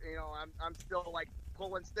joke. You know, I'm still like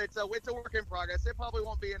pulling. It's a work in progress. It probably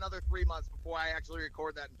won't be another 3 months before I actually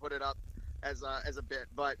record that and put it up as a bit.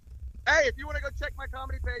 But hey, if you want to go check my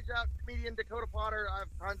comedy page out, comedian Dakota Potter, I have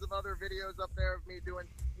tons of other videos up there of me doing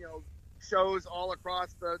shows all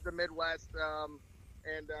across the Midwest.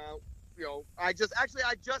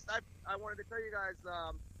 I wanted to tell you guys.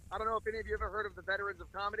 I don't know if any of you ever heard of the Veterans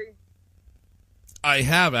of Comedy. I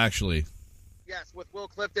have, actually. Yes, with Will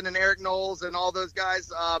Clifton and Eric Knowles and all those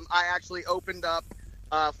guys. I actually opened up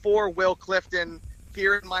for Will Clifton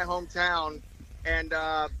here in my hometown, and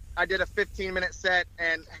I did a 15-minute set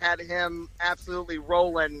and had him absolutely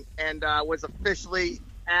rolling, and was officially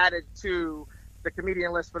added to the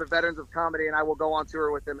comedian list for the Veterans of Comedy, and I will go on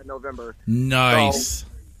tour with them in November. Nice.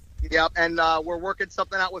 Yep, and we're working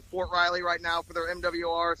something out with Fort Riley right now for their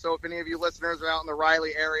MWR, so if any of you listeners are out in the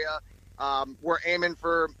Riley area, we're aiming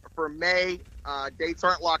for May. Dates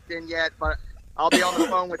aren't locked in yet, but I'll be on the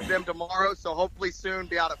phone with them tomorrow, so hopefully soon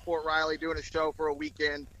be out at Fort Riley doing a show for a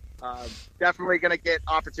weekend. Definitely going to get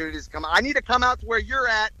opportunities to come out. I need to come out to where you're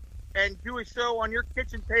at and do a show on your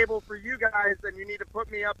kitchen table for you guys, and you need to put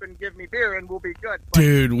me up and give me beer, and we'll be good. But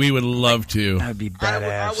dude, we would love to. That'd be badass.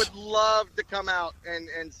 I would love to come out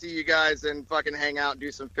and see you guys and fucking hang out and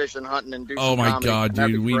do some fishing, hunting, and do some my comedy. God,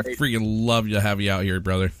 That'd dude. be We great. freaking love to have you out here,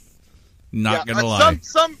 brother. Not going to lie.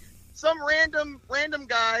 Some random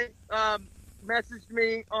guy messaged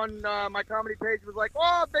me on my comedy page, was like,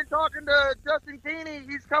 oh, I've been talking to Justin Keeney.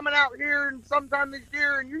 He's coming out here and sometime this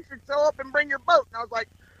year, and you should show up and bring your boat. And I was like,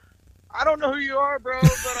 I don't know who you are, bro,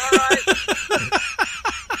 but all right.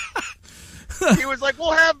 He was like,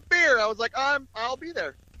 we'll have beer. I was like, I'll be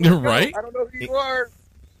there. Right? I don't know who you are.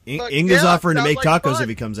 Inga's offering to make like tacos fun. if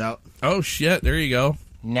he comes out. Oh, shit. There you go.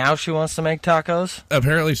 Now she wants to make tacos?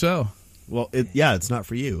 Apparently so. Well, it's not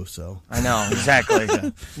for you, so. I know, exactly.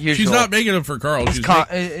 She's not making them for Carl.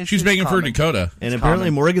 She's making for Dakota. And apparently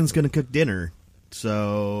Morgan's going to cook dinner.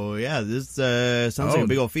 So, yeah, this sounds like a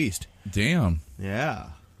big old feast. Damn. Yeah.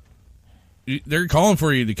 They're calling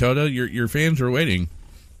for you, Dakota. Your fans are waiting.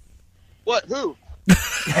 What? Who?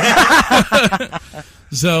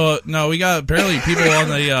 So, no, we got apparently people on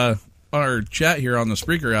the on our chat here on the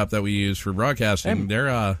Spreaker app that we use for broadcasting.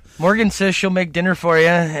 They're Morgan says she'll make dinner for you,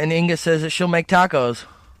 and Inga says that she'll make tacos.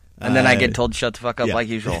 And then I get told to shut the fuck up like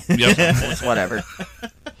usual. Yep. It's whatever.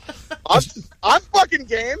 I'm fucking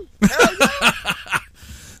game. Hell yeah.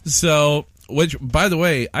 So, which, by the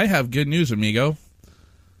way, I have good news, amigo.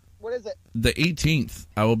 What is it? The 18th,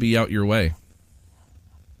 I will be out your way.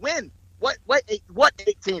 When? What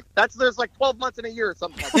 18th? There's like 12 months in a year or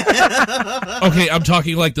something like that. Okay, I'm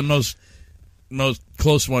talking like the most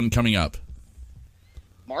close one coming up.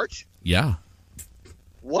 March? Yeah.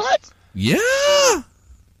 What? Yeah.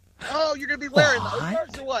 Oh, you're gonna be wearing those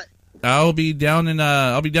Ozarks or what? I'll be down in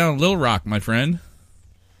Little Rock, my friend.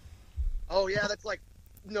 Oh yeah, that's like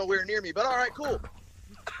nowhere near me. But all right, cool.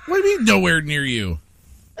 What do you mean nowhere near you?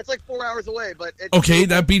 That's like 4 hours away, but it's okay,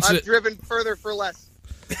 that beats I've it. driven further for less.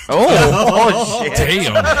 Oh shit!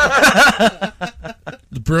 Damn.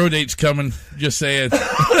 The bro date's coming. Just saying.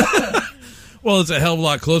 Well, it's a hell of a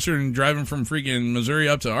lot closer than driving from freaking Missouri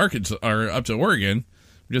up to Arkansas or up to Oregon.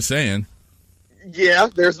 Just saying. Yeah,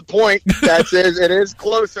 there's a point. That's it. It is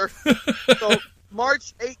closer. So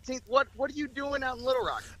March 18th. What are you doing out in Little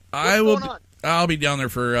Rock? I'll be down there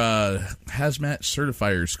for hazmat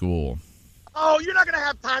certifier school. Oh, you're not gonna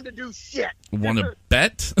have time to do shit. Want to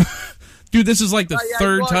bet? Dude, this is like the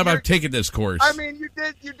third time I've taken this course. I mean, you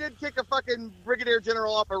did kick a fucking brigadier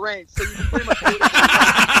general off a range, so you can pretty much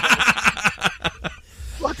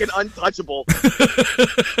fucking untouchable.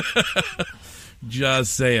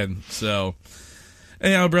 Just saying. So,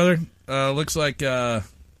 anyhow, brother, looks like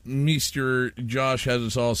Mr. Josh has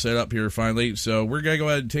us all set up here finally. So we're gonna go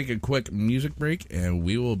ahead and take a quick music break, and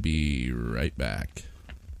we will be right back.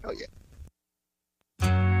 Oh yeah.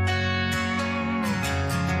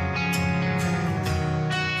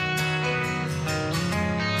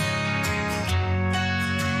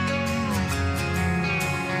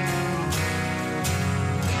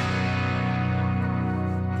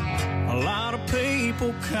 A lot of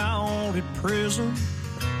people called it prison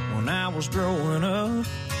when I was growing up.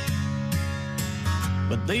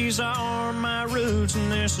 But these are my roots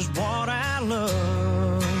and this is what I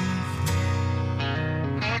love.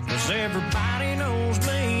 'Cause everybody knows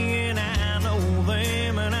me and I know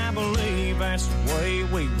them, and I believe that's the way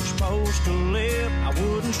we were supposed to live. I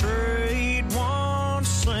wouldn't trade one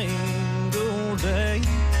single day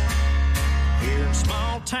here in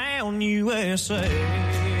small town USA.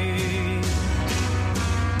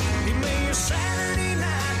 Give me a Saturday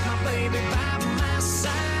night, my baby by my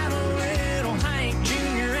side, a little Hank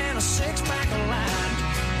Jr. and a six-pack of light,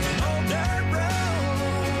 an old dirt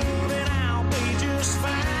road, and I'll be just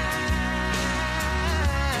fine.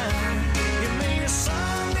 Give me a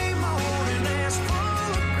Sunday morning that's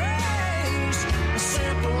full of grace, a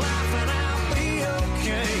simple life and I'll be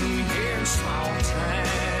okay here in small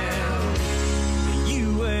town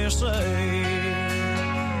USA.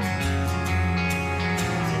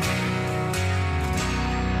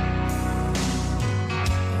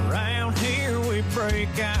 Around here we break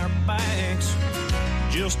our backs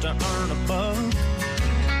just to earn a buck.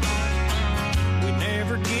 We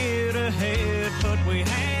never get ahead, but we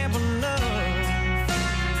have enough.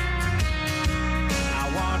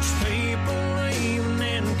 I watch people leave and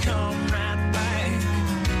then come right back.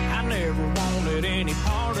 I never wanted any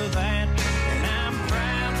part of that, and I'm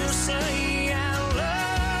proud to say I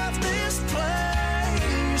love this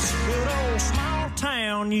place. Good old small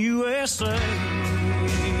town USA.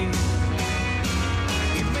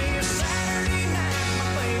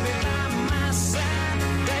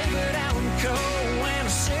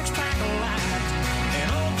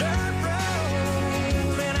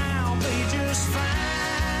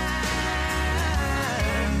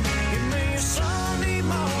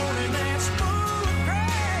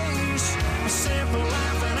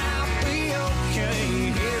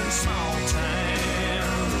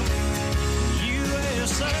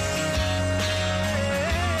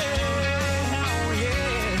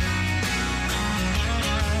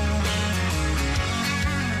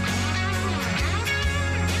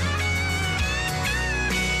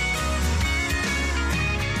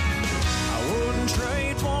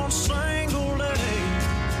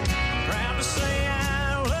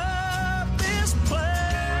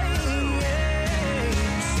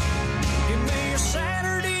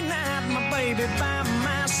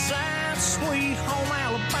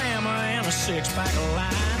 back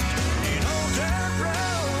line. An old dirt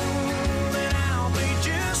road, and I'll be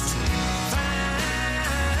just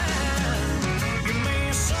fine. Give me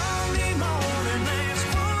a Sunday morning that's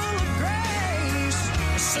full of grace,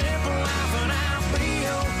 a simple life, and I'll be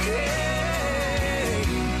okay.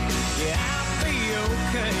 Yeah, I'll be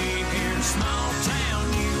okay here in small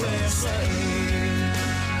town USA.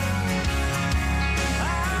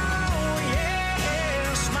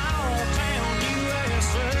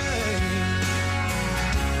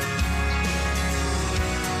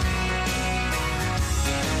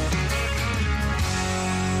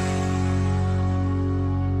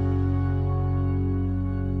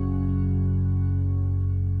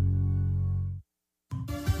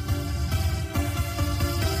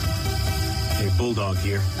 Bulldog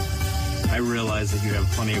here. I realize that you have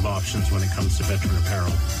plenty of options when it comes to veteran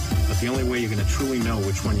apparel, but the only way you're going to truly know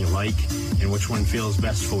which one you like and which one feels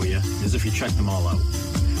best for you is if you check them all out.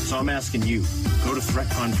 So I'm asking you, go to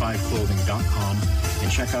ThreatCon5Clothing.com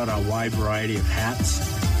and check out our wide variety of hats,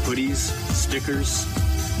 hoodies, stickers,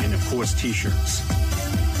 and of course t-shirts.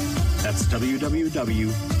 That's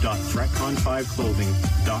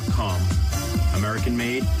www.ThreatCon5Clothing.com. American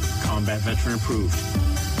made, combat veteran approved.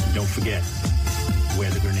 And don't forget, wear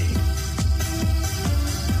the grenade.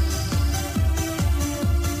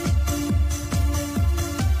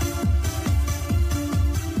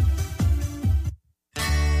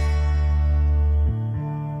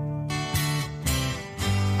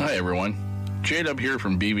 Hi everyone, J-Dub here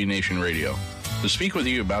from BB Nation Radio to speak with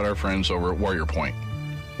you about our friends over at Warrior Point.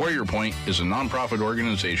 Warrior Point is a non-profit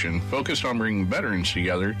organization focused on bringing veterans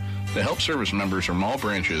together to help service members from all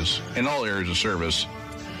branches and all areas of service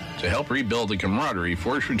to help rebuild the camaraderie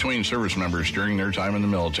forged between service members during their time in the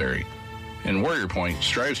military. And Warrior Point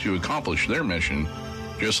strives to accomplish their mission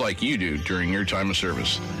just like you do during your time of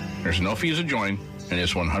service. There's no fees to join, and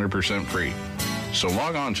it's 100% free. So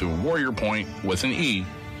log on to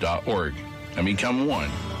warriorpoint.org and become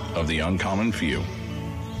one of the uncommon few.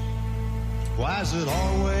 Why does it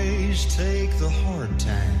always take the hard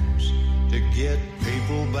times to get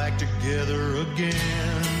people back together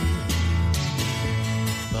again?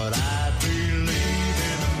 But I believe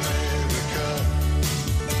in America.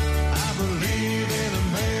 I believe in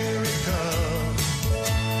America.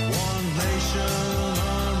 One nation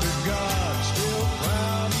under God, still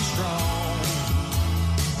proud and strong.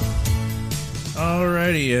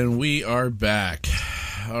 Alrighty, and we are back.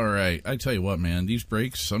 All right, I tell you what, man, these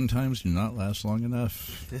breaks sometimes do not last long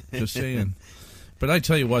enough. Just saying. But I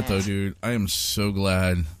tell you what, though, dude, I am so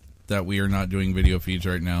glad that we are not doing video feeds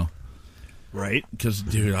right now. Right? Because,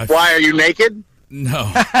 dude, why are you naked? No.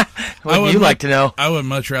 What would you like to know? I would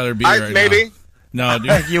much rather be right maybe. now.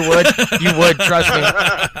 No, dude. You would, trust me.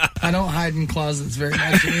 I don't hide in closets very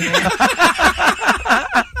much anymore.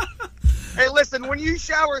 Hey, listen, when you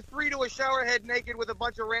shower 3 to a shower head naked with a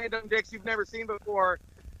bunch of random dicks you've never seen before,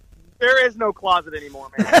 there is no closet anymore,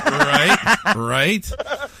 man. Right?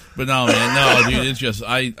 But no, man, no, dude, it's just,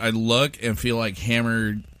 I look and feel like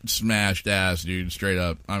hammered, smashed ass, dude, straight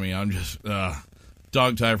up. I mean, I'm just,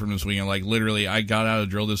 dog tired from this weekend. Like, literally, I got out of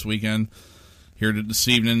drill this weekend, here this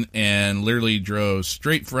evening, and literally drove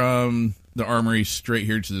straight from the armory straight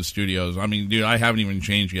here to the studios. I mean, dude, I haven't even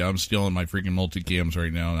changed yet. I'm still in my freaking multicams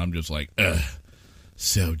right now, and I'm just like,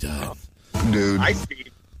 so done. Dude. High speed.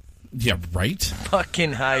 Yeah, right?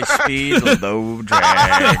 Fucking high speed, low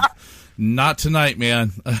drag. Not tonight,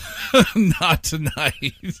 man. Not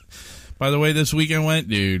tonight. By the way this weekend went,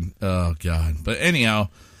 dude. Oh, God. But anyhow,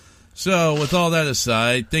 so with all that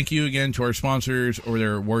aside, thank you again to our sponsors over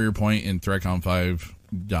there at Warrior Point and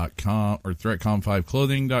ThreatCon5.com or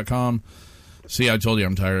ThreatCon5Clothing.com. See, I told you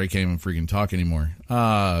I'm tired. I can't even freaking talk anymore.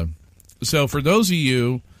 So for those of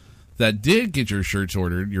you that did get your shirts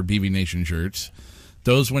ordered, your BB Nation shirts,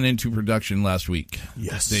 those went into production last week.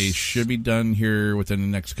 Yes. They should be done here within the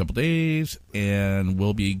next couple days and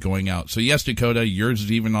will be going out. So, yes, Dakota, yours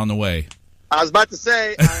is even on the way. I was about to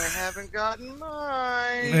say, I haven't gotten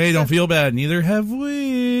mine. Hey, don't feel bad. Neither have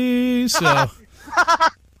we. So,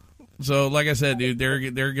 like I said, dude, they're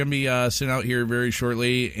going to be sent out here very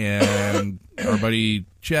shortly. And our buddy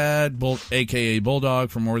Chad, a.k.a. Bulldog,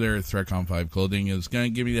 from over there at ThreatCon5 Clothing, is going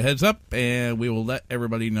to give you the heads up, and we will let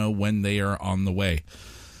everybody know when they are on the way.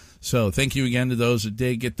 So thank you again to those that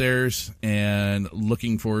did get theirs, and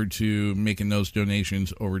looking forward to making those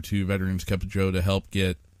donations over to Veterans Cup of Joe to help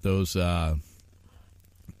get those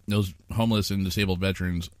homeless and disabled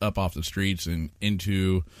veterans up off the streets and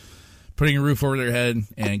into putting a roof over their head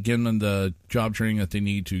and getting them the job training that they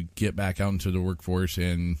need to get back out into the workforce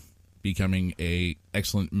and becoming a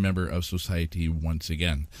excellent member of society once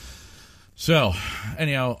again. So,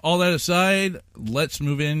 anyhow, all that aside, let's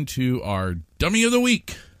move into our Dummy of the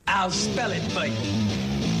Week. I'll spell it for you.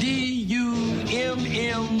 D-U-M-M-Y.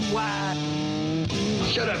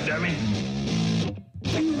 Shut up, dummy.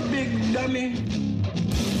 Big dummy.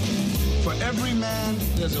 For every man,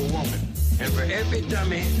 there's a woman. And for every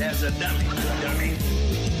dummy, there's a dummy. Dummy.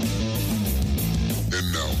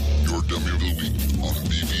 And now, your Dummy of the Week on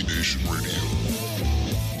BV Nation Radio.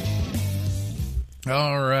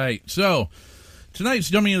 All right. So,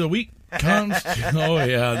 tonight's Dummy of the Week comes to, oh,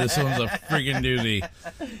 yeah, this one's a freaking doozy.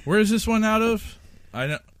 Where is this one out of? I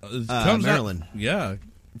know. It comes Maryland. Yeah.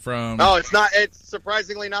 From. No, it's not. It's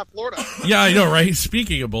surprisingly not Florida. Yeah, I know, right?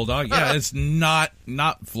 Speaking of Bulldog, yeah, it's not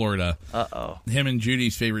Florida. Uh-oh. Him and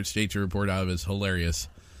Judy's favorite state to report out of is hilarious.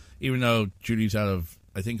 Even though Judy's out of,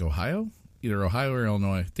 I think, Ohio? Either Ohio or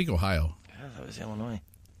Illinois. I think Ohio. I thought it was Illinois.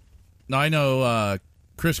 No, I know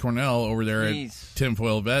Chris Cornell over there Jeez. at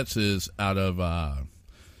Tinfoil Vets is out of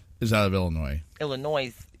Illinois.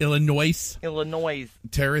 Illinois.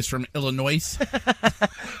 Terrorists from Illinois.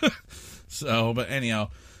 So, but anyhow.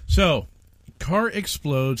 So, car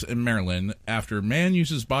explodes in Maryland after man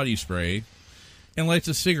uses body spray and lights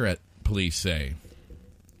a cigarette, police say.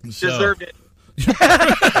 So, Deserved it.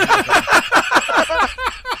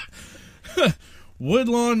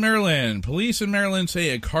 Woodlawn, Maryland. Police in Maryland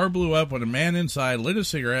say a car blew up when a man inside lit a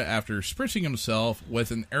cigarette after spritzing himself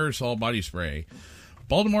with an aerosol body spray.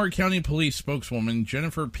 Baltimore County Police spokeswoman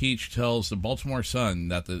Jennifer Peach tells the Baltimore Sun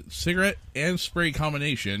that the cigarette and spray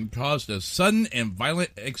combination caused a sudden and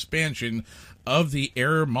violent expansion of the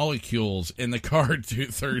air molecules in the car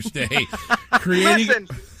Thursday, creating... Listen,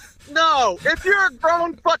 no, if you're a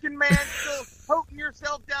grown fucking man still poking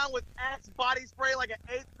yourself down with Axe body spray like an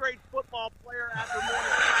 8th grade football player after morning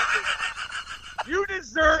practice, you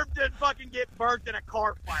deserve to fucking get burnt in a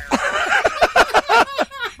car fire.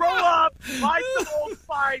 Grow up, buy some Old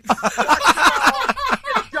Spice, watch it all,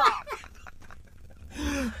 get a job.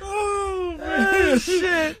 Oh, man.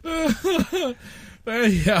 Shit.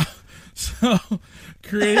 But yeah, so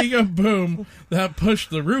creating a boom that pushed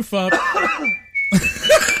the roof up.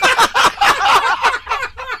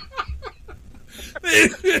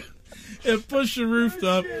 It pushed the roof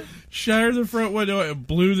up, shattered the front window, and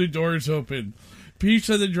blew the doors open. Peach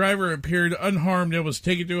said the driver appeared unharmed and was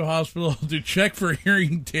taken to a hospital to check for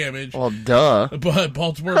hearing damage. Well, duh. But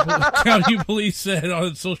Baltimore County Police said on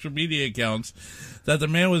its social media accounts that the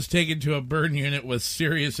man was taken to a burn unit with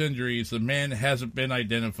serious injuries. The man hasn't been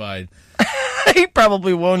identified. He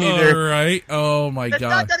probably won't either. All right. Oh, my It's God.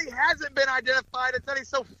 not that he hasn't been identified, it's that he's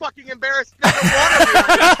so fucking embarrassed he doesn't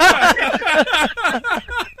want to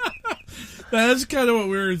be. That's kind of what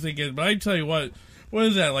we were thinking. But I tell you what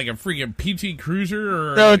is that, like a freaking PT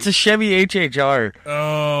Cruiser? Or No, it's a Chevy HHR.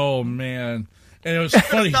 Oh, man. And it was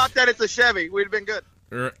funny. It's not that it's a Chevy. We'd have been good.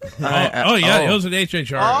 It was an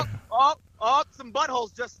HHR. Some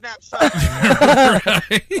buttholes just snapped shut.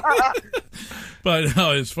 But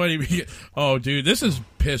no, it's funny because, oh, dude, this is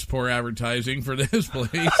piss poor advertising for this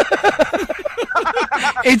place.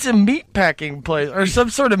 It's a meat packing place or some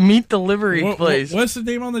sort of meat delivery place. What's the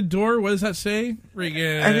name on the door? What does that say?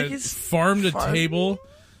 Freaking I think it's farm to table.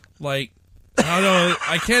 Like, I don't know.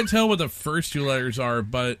 I can't tell what the first two letters are,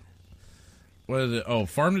 but what is it? Oh,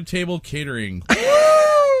 farm to table catering.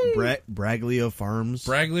 Braglio Farms.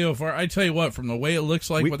 Braglio Farm. I tell you what, from the way it looks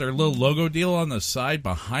like with their little logo deal on the side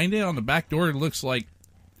behind it on the back door, it looks like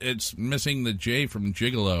it's missing the J from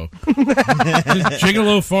Gigolo.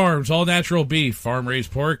 Gigolo Farms, all natural beef, farm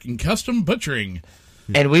raised pork, and custom butchering.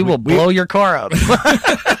 And we will blow your car up.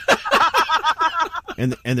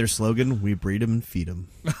 and their slogan: "We breed them and feed them."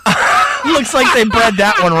 Looks like they bred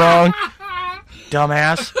that one wrong.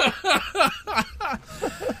 Dumbass.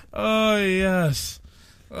 Oh yes.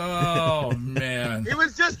 Oh man. He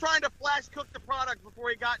was just trying to flash cook the product before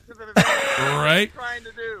he got to the right. Trying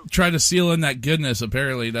to do. Trying to seal in that goodness.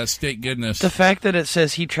 Apparently, that steak goodness. The fact that it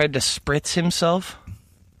says he tried to spritz himself.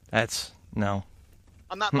 That's no.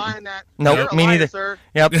 I'm not buying that. Nope, You're a me liar, neither. Sir.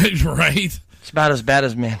 Yep. Right. It's about as bad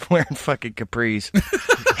as man wearing fucking capris.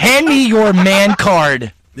 Hand me your man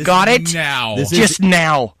card. Got it? Now.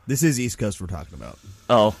 Now. This is East Coast we're talking about.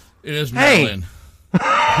 Oh. It is Maryland.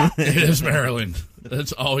 It is Maryland.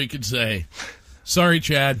 That's all we can say. Sorry,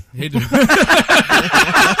 Chad.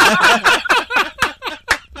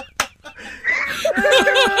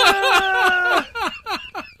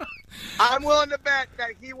 I'm willing to bet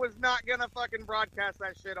that he was not going to fucking broadcast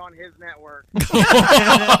that shit on his network. About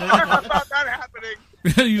that happening.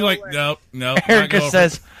 You're like, nope. Erica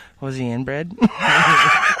says, was he inbred?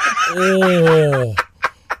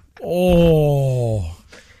 Oh.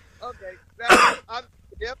 Okay.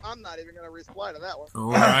 Yep, I'm not even going to reply to that one.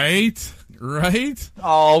 Right?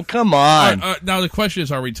 Oh, come on. Now the question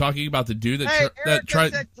is, are we talking about the dude that Eric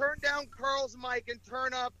tried? said turn down Carl's mic and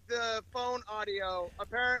turn up the phone audio.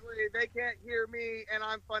 Apparently, they can't hear me, and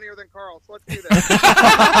I'm funnier than Carl, so let's do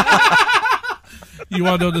that. You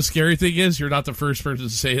want to know what the scary thing is? You're not the first person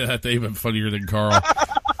to say that they've been funnier than Carl.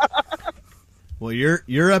 Well,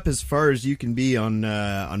 you're up as far as you can be on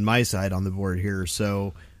my side on the board here.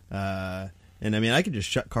 So, and I mean, I can just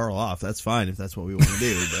shut Carl off. That's fine if that's what we want to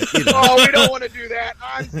do. But, you know. Oh, we don't want to do that.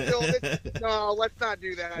 No, let's not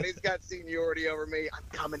do that. He's got seniority over me. I'm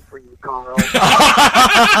coming for you, Carl.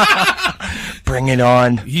 Bring it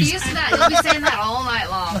on. He's used to that. He'll be saying that all night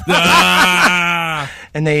long.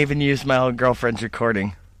 And they even used my old girlfriend's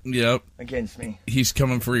recording. Yep. Against me. He's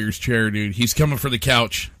coming for your chair, dude. He's coming for the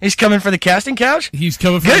couch. He's coming for the casting couch? He's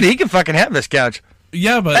coming for Good, he can fucking have this couch.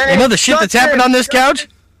 Yeah, but... You know the shit that's happened on this couch?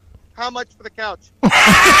 How much for the couch?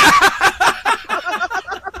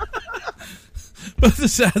 But the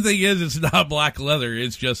sad thing is, it's not black leather.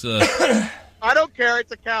 It's just a... I don't care.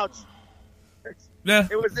 It's a couch. Yeah.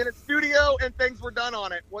 It was in a studio, and things were done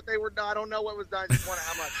on it. What they were done, I don't know what was done. I just wonder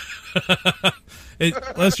how much.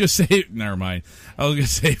 Let's just say... Never mind. I was going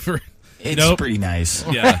to say for... It's pretty nice.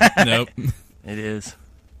 Yeah, nope. It is.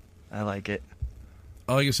 I like it.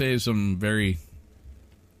 All I can say is some very,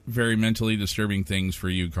 very mentally disturbing things for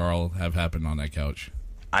you, Carl, have happened on that couch.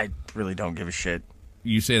 I really don't give a shit.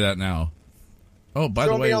 You say that now. Oh, by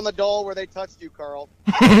Show the way... me on the doll where they touched you, Carl.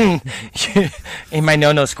 In my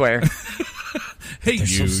no-no square. Hey, They're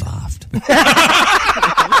you. so soft.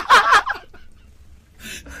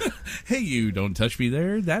 Hey, you, don't touch me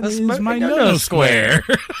there. That's is my no-no square.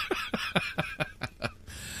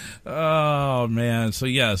 Oh, man. So,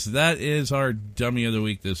 yes, that is our dummy of the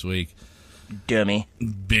week this week. Dummy.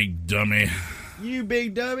 Big dummy. You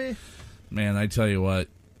big dummy. Man, I tell you what.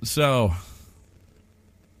 So,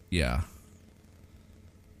 yeah.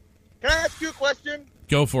 Can I ask you a question?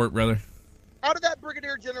 Go for it, brother. How did that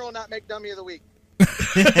Brigadier General not make dummy of the week?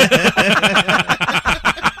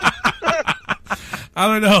 I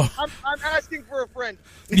don't know. I'm asking for a friend.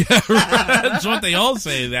 Yeah, that's what they all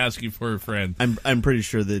say, is asking for a friend. I'm pretty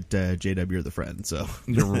sure that JW, you're the friend, so.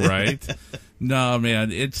 You're right. No,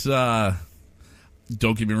 man, it's, don't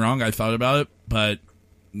get me wrong, I thought about it, but,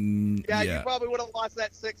 Yeah, you probably would have lost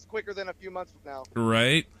that 6 quicker than a few months from now.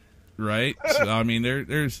 Right. So, I mean,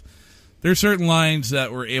 there's certain lines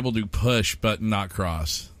that we're able to push but not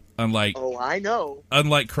cross. Unlike, I know.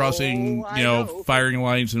 Unlike crossing, firing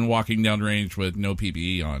lines and walking down range with no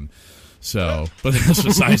PPE on. So, but that's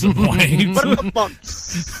besides the point.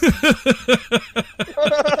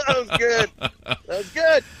 That was good. That was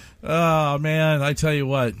good. Oh, man, I tell you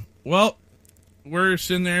what. Well, we're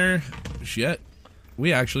sitting there. Shit.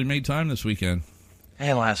 We actually made time this weekend.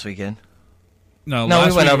 And last weekend. No,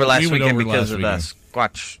 we went over last weekend because of the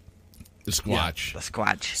Squatch. The Squatch. Yeah, the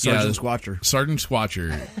Squatch. Sergeant Squatcher. Sergeant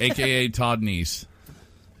Squatcher, a.k.a. Todd Neese.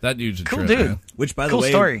 That dude's a cool trip, dude. Man. Which, by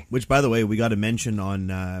the way, we got a mention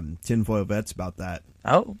on Tinfoil Vets about that.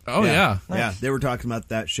 Oh, yeah. Nice. Yeah, they were talking about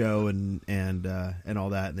that show and all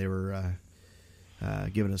that, and they were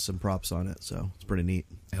giving us some props on it, so it's pretty neat.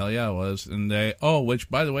 Hell yeah, it was. And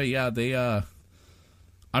which, by the way, yeah, they,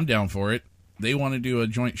 I'm down for it. They want to do a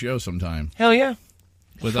joint show sometime. Hell yeah.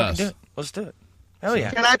 With us. Let's do it. Hell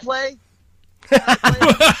yeah. Can I play? Can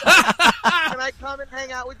I come and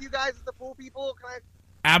hang out with you guys at the pool, people? Can I?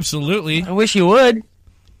 Absolutely. I wish you would.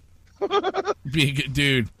 Be a good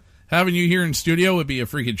dude. Having you here in studio would be a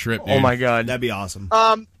freaking trip, dude. Oh my god, that'd be awesome.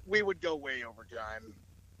 We would go way overtime.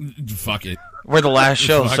 Fuck it. We're the last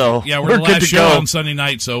show, so yeah, we're the last show on Sunday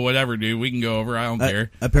night, so whatever, dude. We can go over. I don't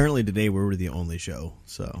care. Apparently today we were the only show,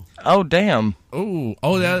 so. Oh damn.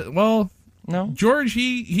 No. George,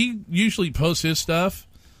 he usually posts his stuff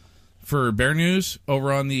for Bear News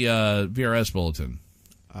over on the VRS Bulletin.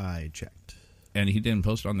 I checked. And he didn't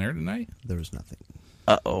post on there tonight? There was nothing.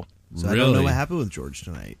 Uh-oh. So really? I don't know what happened with George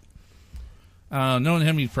tonight. Knowing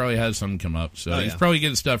him, he probably has something come up. So he's probably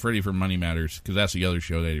getting stuff ready for Money Matters, because that's the other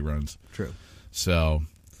show that he runs. True. So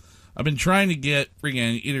I've been trying to get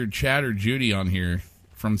either Chad or Judy on here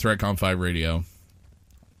from ThreatCon 5 Radio.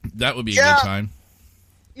 That would be a good time.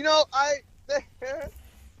 You know, I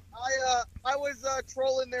was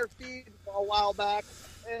trolling their feed a while back,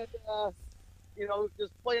 and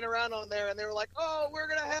just playing around on there, and they were like, "Oh, we're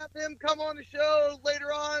gonna have him come on the show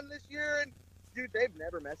later on this year." And dude, they've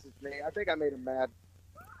never messaged me. I think I made him mad.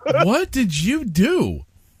 What did you do?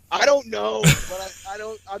 I don't know, but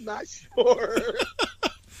I'm not sure.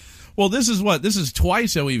 Well, this is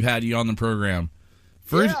twice that we've had you on the program.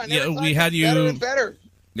 First, we had you better.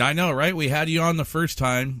 I know, right? We had you on the first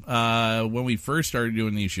time when we first started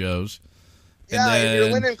doing these shows. Yeah, and then, in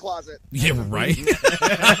your linen closet. Yeah, right.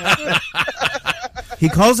 He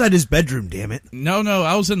calls that his bedroom, damn it. No,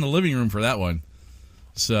 I was in the living room for that one.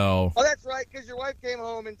 So. Oh, that's right, because your wife came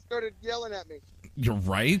home and started yelling at me. You're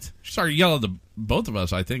right. She started yelling at both of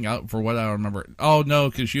us, I think, for what I remember. Oh, no,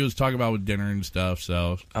 because she was talking about with dinner and stuff,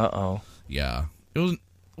 so. Uh-oh. Yeah. It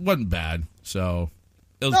wasn't bad, so.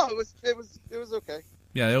 It was okay.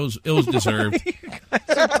 Yeah, it was deserved. It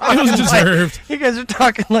was deserved. You guys are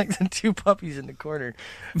talking like the two puppies in the corner.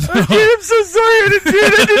 Oh, dude, I'm so sorry. I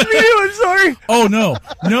didn't mean it. I'm sorry. Oh, no.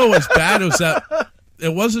 No, as bad as that.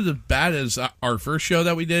 It wasn't as bad as our first show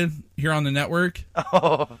that we did here on the network.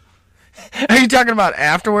 Oh. Are you talking about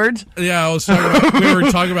afterwards? Yeah, I was talking about, we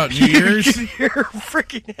were talking about New Year's. You could hear her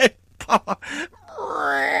freaking head pop.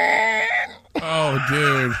 Oh,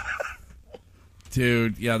 dude.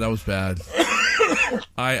 Dude, yeah, that was bad.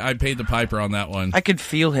 I paid the piper on that one. I could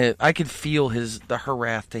feel it. I could feel her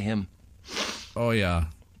wrath to him. Oh yeah,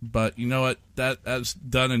 but you know what? That's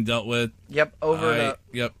done and dealt with. Yep, over and up.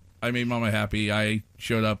 Yep, I made Mama happy. I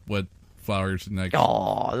showed up with flowers and like.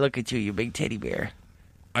 Oh, look at you big teddy bear!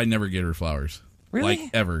 I never get her flowers. Really?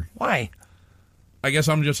 Like ever. Why? I guess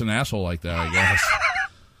I'm just an asshole like that. I guess.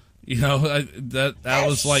 You know that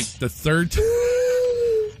was like the third.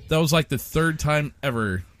 That was like the third time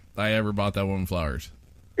ever I ever bought that woman flowers.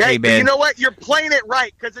 Hey, but you know what? You're playing it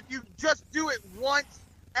right, because if you just do it once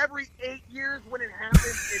every 8 years when it happens,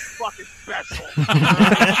 it's fucking special.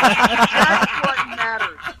 That's what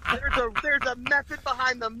matters. There's a method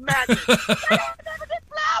behind the madness. Why do we never get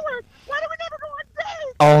flowers? Why do we never go on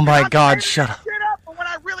dates? Oh my God, shut up. Shut up, but when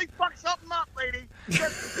I really fuck something up, lady.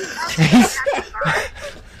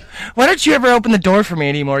 Why don't you ever open the door for me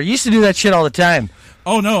anymore? You used to do that shit all the time.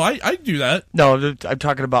 Oh, no, I do that. No, I'm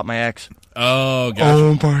talking about my ex. Oh, gosh.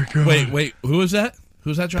 Oh, my God. Wait, who is that?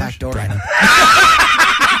 Who's that, Josh? Backdoor.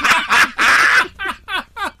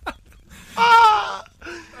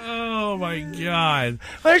 Oh, my God.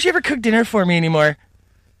 Why don't you ever cook dinner for me anymore?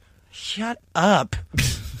 Shut up.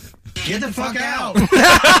 Get the fuck out.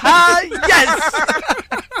 Yes!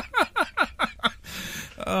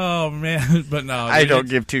 Oh, man. But no. I don't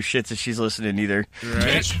give two shits if she's listening either.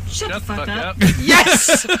 Right? Shut the fuck up.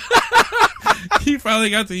 Yes! He finally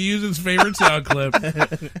got to use his favorite sound clip.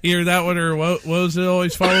 Either that one or what was it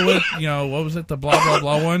always follow with? You know, what was it? The blah, blah,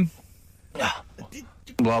 blah one? Blah,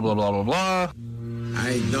 blah, blah, blah, blah.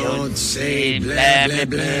 I don't say blah, blah,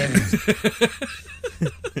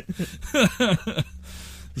 blah.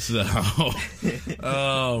 So,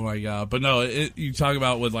 oh my God. But no, you talk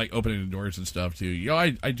about with like opening the doors and stuff too. You know,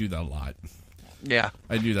 I do that a lot. Yeah.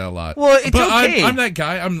 I do that a lot. Well, it's but okay. I'm that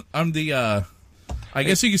guy. I'm the, I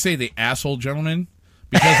guess you could say the asshole gentleman.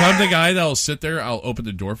 Because I'm the guy that'll sit there, I'll open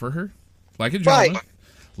the door for her. Like a gentleman. Right.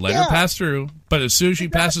 Let her pass through. But as soon as she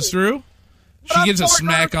passes through, she gets a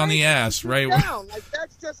smack on the ass, right? Down. Like,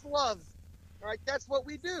 that's just love. All right, that's what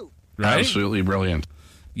we do. Right? Absolutely brilliant.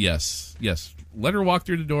 Yes. Let her walk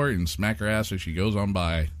through the door and smack her ass as she goes on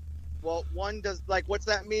by. Well, one does, like, what's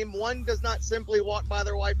that meme? One does not simply walk by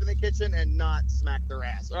their wife in the kitchen and not smack their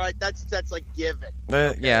ass. All right, that's like given.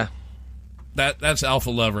 Yeah. That's alpha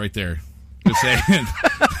love right there. Just saying.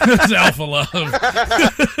 That's alpha love.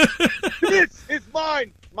 It's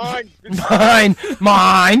mine. Mine.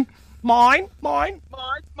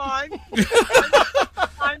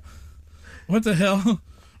 What the hell?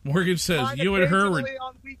 Morgan says Mine you and her were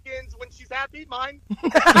on weekends when she's happy. Mine.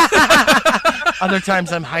 Other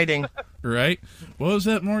times I'm hiding. Right. What was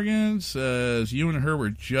that? Morgan says you and her were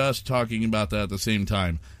just talking about that at the same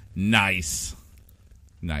time. Nice.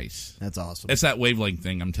 That's awesome. It's that wavelength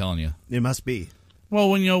thing. I'm telling you. It must be. Well,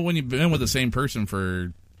 when you've been with the same person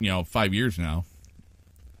for 5 years now,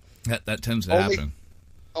 that tends to happen.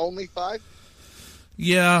 Only 5.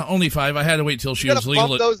 Yeah, only 5. I had to wait till she was legal.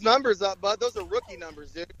 Bump those numbers up, bud. Those are rookie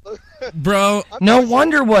numbers, dude. Bro. No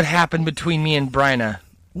wonder what happened between me and Bryna.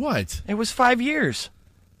 What? It was 5 years.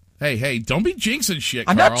 Hey, don't be jinxing shit,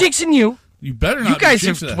 I'm Carl. not jinxing you. You better not. You guys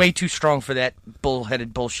be are way too strong for that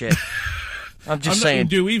bullheaded bullshit. I'm just saying.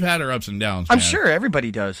 Dude, we've had our ups and downs, I'm man. sure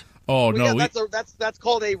everybody does. Oh, Well, no. yeah, that's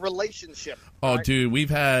called a relationship. Oh, right? dude,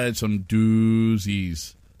 we've had some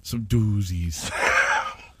doozies.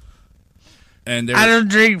 And I don't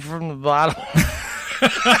drink from the bottle.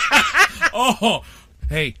 Oh,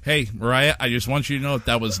 hey, Mariah, I just want you to know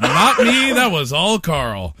that was not me. That was all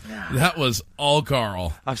Carl. That was all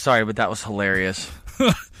Carl. I'm sorry, but that was hilarious.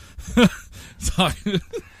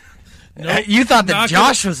 Nope, you thought that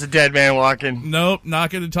Josh was the dead man walking. Nope,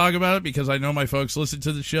 not going to talk about it because I know my folks listen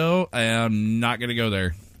to the show. I am not going to go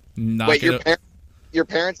there. Wait, your parents Your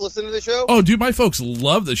parents listen to the show? Oh, dude, my folks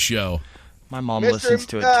love the show. My mom listens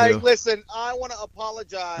to it too. Listen, I want to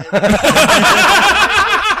apologize.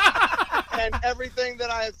 And everything that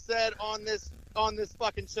I have said on this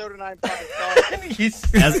fucking show tonight, I'm fucking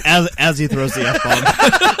sorry. As he throws the F-bomb.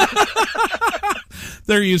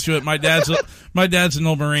 They're used to it. My dad's an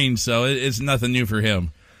old Marine, so it's nothing new for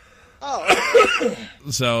him. Oh.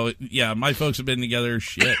 So, yeah, my folks have been together,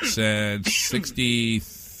 since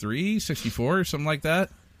 63, 64, something like that.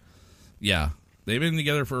 Yeah, they've been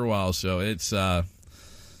together for a while, so it's, and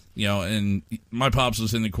my pops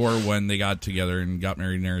was in the Corps when they got together and got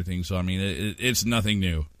married and everything, so, I mean, it's nothing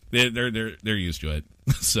new. They're used to it,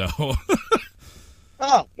 so.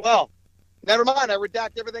 Oh, well, never mind. I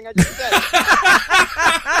redact everything I just said.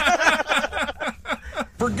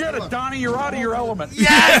 Forget it, Donnie. You're out of your element.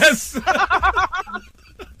 Yes!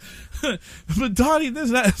 But Donnie,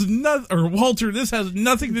 this has nothing, or Walter, this has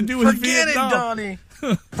nothing to do with Forget Vietnam. it, Donnie.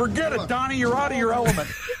 Forget it, Donnie. You're out of your element.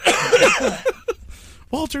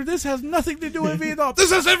 Walter, this has nothing to do with Vietnam.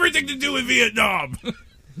 This has everything to do with Vietnam.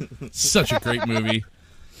 Such a great movie.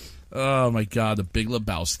 Oh, my God, The Big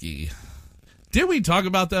Lebowski. Did we talk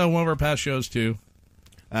about that on one of our past shows, too?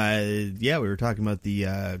 Yeah, we were talking about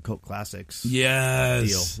the cult classics.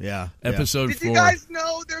 Yes. Deal. Yeah. Episode 4. Did you guys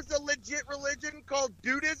know there's a legit religion called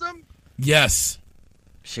Dudism? Yes.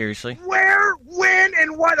 Seriously? Where, when,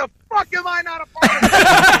 and why the fuck am I not a part of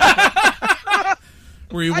it?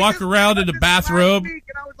 Where you walk around in a bathrobe. And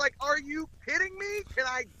I was like, are you kidding me? Can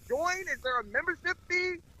I join? Is there a membership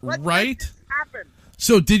fee? Let's Right? make this happen.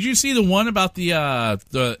 So, did you see the one about the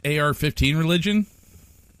AR-15 religion?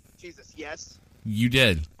 Jesus, yes. You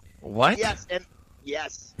did. What? Yes, and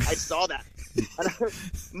yes, I saw that.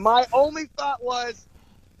 My only thought was,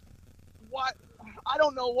 what? I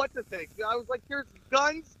don't know what to think. I was like, there's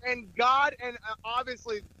guns and God, and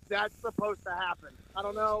obviously that's supposed to happen. I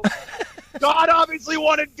don't know. God obviously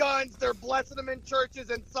wanted guns. They're blessing them in churches,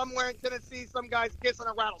 and somewhere in Tennessee, some guy's kissing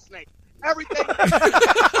a rattlesnake. Everything.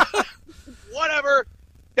 Whatever.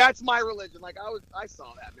 That's my religion. Like I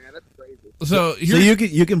saw that, man. That's crazy. So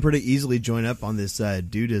you can pretty easily join up on this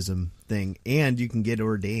Dudism thing, and you can get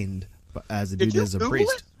ordained as a Dudism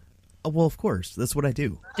priest. Oh, well, of course, that's what I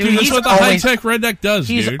do. Dude, that's what the high-tech redneck does,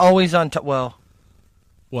 He's dude. always on top. Well,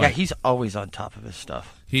 what? Yeah, he's always on top of his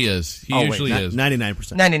stuff. He is. He Always. usually is.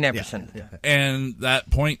 99%. 99%. Yeah. And that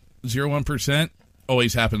 0.01%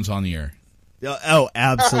 always happens on the air. Oh,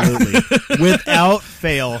 absolutely. Without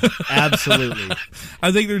fail, absolutely.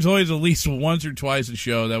 I think there's always at least once or twice a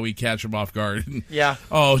show that we catch him off guard. Yeah.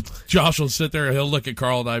 Oh, Josh will sit there and he'll look at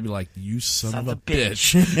Carl and I'll be like, you son of a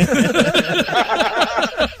bitch.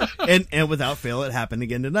 and without fail, it happened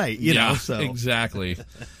again tonight. You know, so. Exactly.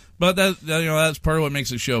 But that's part of what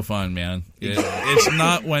makes the show fun, man. It's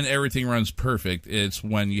not when everything runs perfect. It's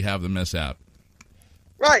when you have the mishap.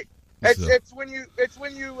 Right. It's when you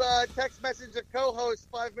text message a co-host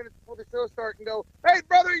 5 minutes before the show starts and go, "Hey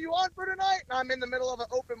brother, you on for tonight?" And I'm in the middle of an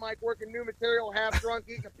open mic working new material, half drunk,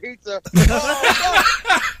 eating a pizza.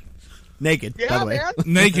 Naked, by the way. Man.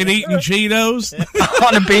 Naked eating Cheetos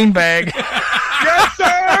on a beanbag. Yes,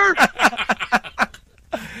 sir.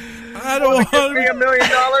 I don't want to be $1 million.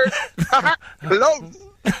 Close.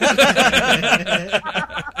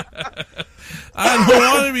 I don't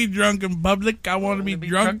want to be drunk in public. I want to be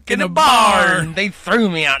drunk in a bar. They threw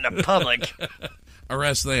me out in the public.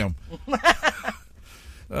 Arrest them.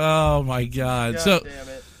 Oh my God! God damn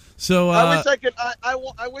it. So I wish I could.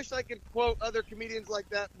 I wish I could quote other comedians like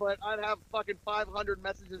that, but I'd have fucking 500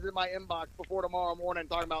 messages in my inbox before tomorrow morning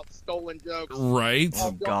talking about stolen jokes. Right.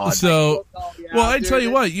 Oh God. So, well, I dude, tell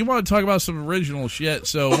you what, you want to talk about some original shit.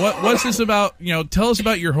 So, what's this about? Tell us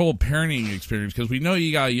about your whole parenting experience, because we know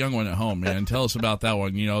you got a young one at home, man. Tell us about that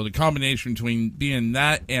one. The combination between being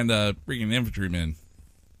that and a freaking infantryman.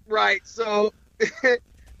 Right. So,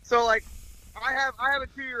 like, I have a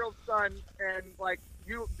 2-year-old son, and like.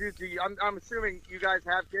 I'm assuming you guys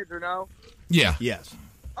have kids or no? Yeah. Yes.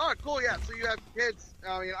 Oh, cool. Yeah. So you have kids.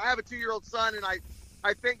 I have a 2-year-old son, and I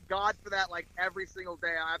thank God for that. Like every single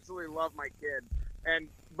day, I absolutely love my kid.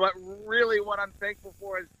 But really, what I'm thankful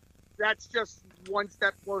for is that's just one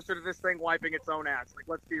step closer to this thing wiping its own ass. Like,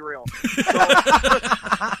 let's be real. So,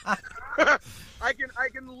 I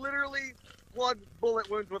can literally plug bullet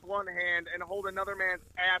wounds with one hand and hold another man's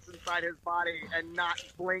ass inside his body and not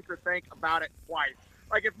blink or think about it twice.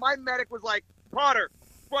 Like, if my medic was like, "Potter,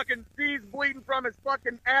 fucking Steve's bleeding from his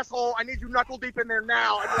fucking asshole. I need you knuckle deep in there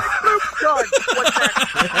now." I'd be like, "Boop, done." What's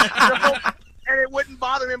that? And it wouldn't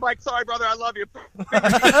bother him. Like, "Sorry, brother, I love you.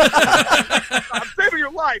 I'm saving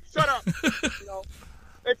your life. Shut up."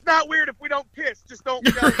 It's not weird if we don't kiss. Just don't.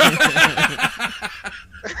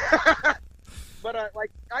 But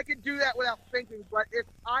like, I can do that without thinking. But if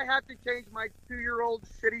I have to change my 2-year-old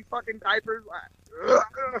shitty fucking diapers, I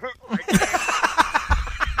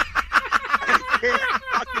can't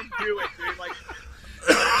fucking do it, dude. Like,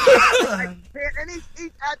 I can't. And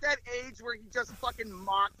he's at that age where he just fucking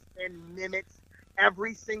mocks and mimics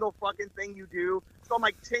every single fucking thing you do. So I'm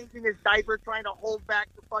like changing his diaper, trying to hold back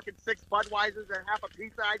the fucking 6 Budweisers and half a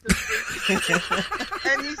pizza I just ate.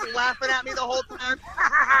 And he's laughing at me the whole time.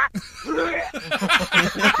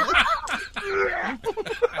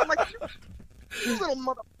 I'm like, you little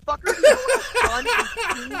motherfucker. You son.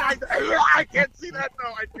 I can't see that.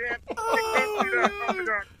 No, I can't. I can't see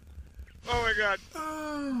that. Oh, my God.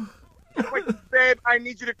 Oh, my God. Like, babe, I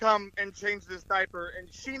need you to come and change this diaper. And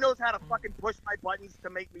she knows how to fucking push my buttons to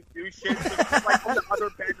make me do shit. So she's like in the other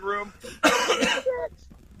bedroom.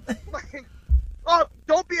 Like, oh,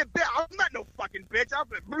 don't be a bitch. I'm not no fucking bitch.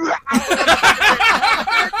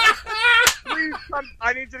 Please come.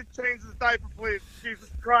 I need you to change this diaper, please. Jesus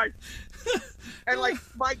Christ. And like,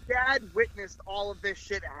 my dad witnessed all of this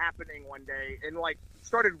shit happening one day and like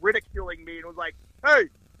started ridiculing me and was like, hey,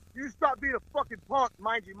 you stop being a fucking punk.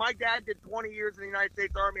 Mind you, my dad did 20 years in the United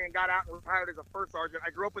States Army and got out and retired as a first sergeant. I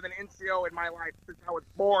grew up with an NCO in my life since I was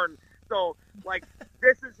born. So, like,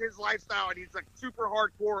 this is his lifestyle, and he's, like, super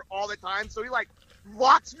hardcore all the time. So he, like,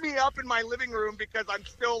 locks me up in my living room because I'm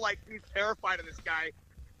still, like, he's terrified of this guy.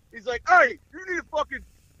 He's like, hey, you need to fucking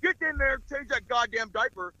get in there, change that goddamn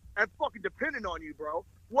diaper, and fucking depending on you, bro.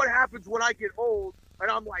 What happens when I get old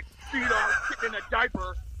and I'm, like, sitting in a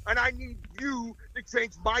diaper, and I need you to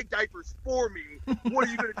change my diapers for me? What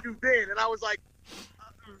are you going to do then? And I was like,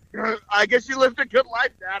 I guess you lived a good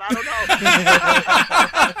life, Dad. I don't know.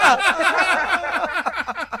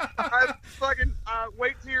 I fucking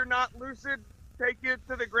wait till you're not lucid, take you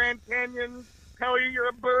to the Grand Canyon, tell you you're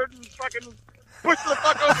a bird, and fucking push the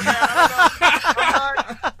fuck over there. I'm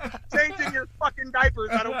not changing your fucking diapers.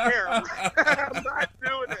 I don't care. I'm not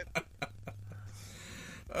doing it.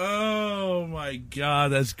 Oh my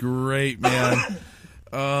God, that's great, man.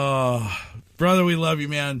 Oh, brother, we love you,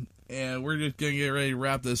 man. And we're just going to get ready to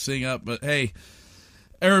wrap this thing up. But hey,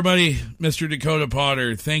 everybody, Mr. Dakota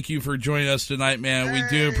Potter, thank you for joining us tonight, man. Hey, we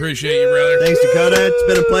do appreciate you, brother. Thanks, Dakota. It's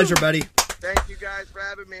been a pleasure, buddy. Thank you guys for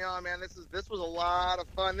having me on, man. This was a lot of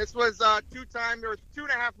fun. This was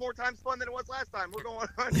 2.5 more times fun than it was last time. We're going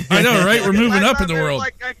on. I know, right? We're moving up in the world.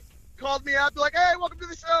 Like, called me up, like, hey, welcome to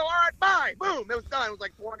the show. All right, bye. Boom. It was done. It was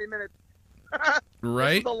like 20 minutes.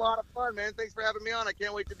 Right? It was a lot of fun, man. Thanks for having me on. I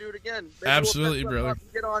can't wait to do it again. Maybe absolutely, brother.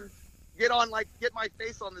 Get on, like, get my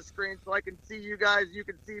face on the screen so I can see you guys, you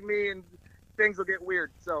can see me, and things will get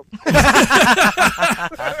weird. So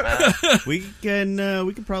we can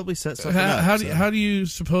probably set something up. How do you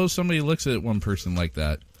suppose somebody looks at one person like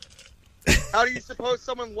that? How do you suppose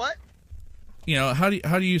someone what? You know, how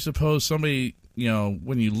do you suppose somebody, you know,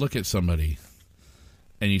 when you look at somebody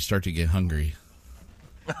and you start to get hungry?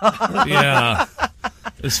 Yeah.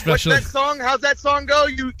 Especially what's that song? How's that song go?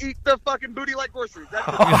 You eat the fucking booty like groceries. That's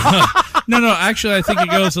No, actually I think it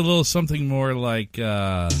goes a little something more like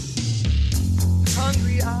hungry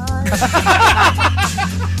eyes.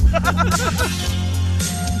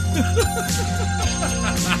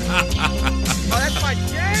 Oh, that's my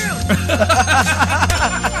jam.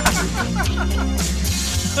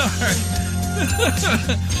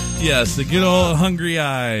 Yes, the good old hungry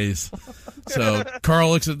eyes. So Carl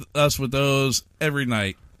looks at us with those every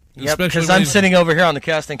night. Yep, because I'm sitting over here on the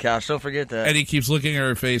casting couch. Don't forget that. And he keeps looking at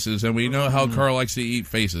our faces, and we know how Carl likes to eat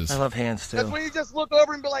faces. I love hands, too. That's when you just look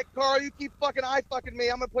over and be like, Carl, you keep fucking eye-fucking me.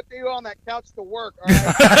 I'm going to put you on that couch to work, all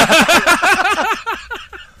right?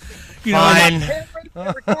 You know, fine.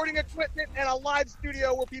 Recording equipment and a live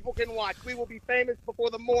studio where people can watch. We will be famous before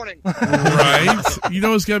the morning. Right? You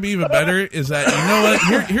know what's going to be even better is that, you know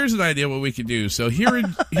what? Here's an idea what we could do. So here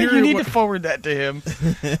you need to forward that to him.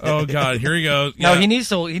 Oh God, here we go. Yeah. No, he needs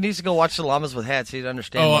to go watch the Llamas with Hats. He'd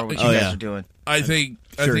understand more what you guys are doing. I think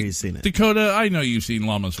he's seen it. Dakota, I know you've seen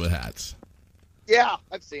Llamas with Hats. Yeah,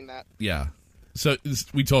 I've seen that. Yeah. So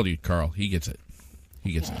we told you, Carl. He gets it.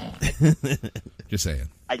 He gets it. Just saying.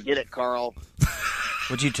 I get it, Carl.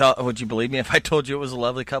 Would you believe me if I told you it was a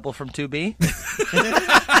lovely couple from 2B?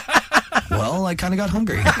 Well, I kind of got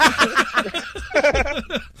hungry.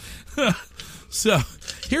 So,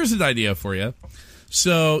 here's an idea for you.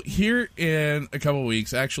 So, here in a couple of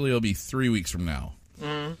weeks, actually it'll be 3 weeks from now.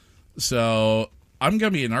 Mm. So, I'm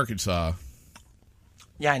going to be in Arkansas.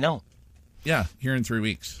 Yeah, I know. Yeah, here in 3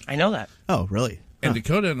 weeks. I know that. Oh, really? And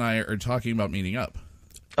Dakota and I are talking about meeting up.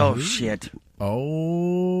 Oh, shit.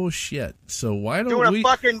 Oh, shit. So why don't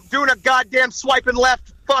doing a goddamn swiping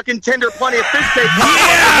left fucking Tinder plenty of fish tape.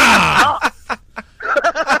 Yeah!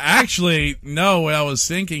 Actually, no, what I was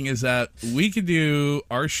thinking is that we could do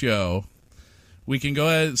our show. We can go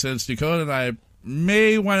ahead, since Dakota and I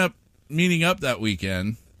may wind up meeting up that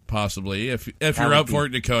weekend, possibly, if you're up for it,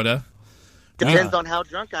 Dakota. Depends on how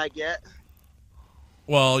drunk I get.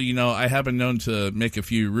 Well, I have been known to make a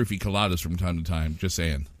few roofie coladas from time to time, just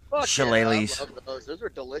saying. Shillelaghs. Yeah, I love those. Those are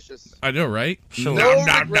delicious. I know, right? No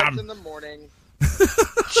regrets in the morning.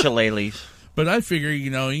 Shillelaghs. But I figure,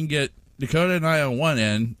 you can get Dakota and I on one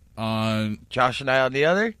end, on Josh and I on the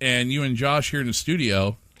other, and you and Josh here in the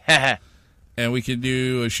studio, and we could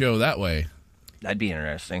do a show that way. That'd be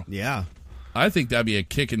interesting. Yeah. I think that'd be a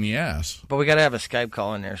kick in the ass. But we got to have a Skype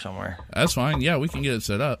call in there somewhere. That's fine. Yeah, we can get it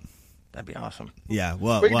set up. That'd be awesome. Yeah,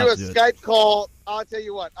 well, we can do a Skype call. I'll tell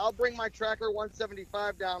you what. I'll bring my Tracker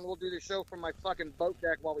 175 down. We'll do the show from my fucking boat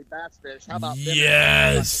deck while we bass fish. How about that?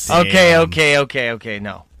 Yes. Okay.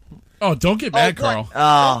 No. Oh, don't get mad, Carl.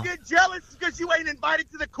 Don't get jealous because you ain't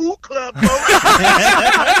invited to the cool club, folks.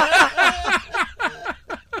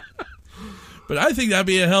 But I think that'd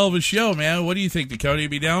be a hell of a show, man. What do you think, Dakota? You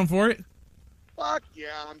be down for it? Fuck yeah,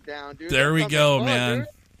 I'm down, dude. There we go, fun, man. Dude.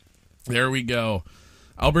 There we go.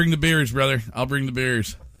 I'll bring the beers, brother. I'll bring the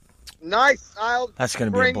beers. Nice. That's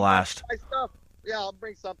going to be a blast. My stuff. Yeah, I'll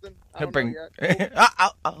bring something. He'll bring.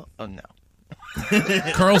 Oh no.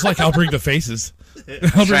 Carl's like, I'll bring the faces.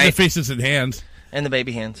 I'll bring the faces and hands. And the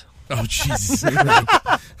baby hands. Oh, Jesus.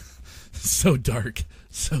 So dark.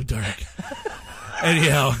 So dark.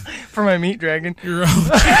 Anyhow. For my meat dragon. You're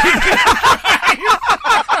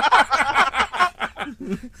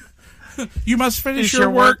You must finish your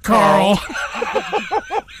work, Carl.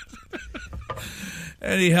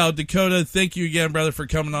 Anyhow, Dakota, thank you again, brother, for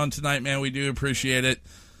coming on tonight, man. We do appreciate it.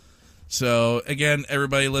 So, again,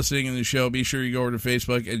 everybody listening in the show, be sure you go over to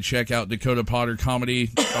Facebook and check out Dakota Potter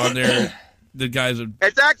Comedy on there. The guys have...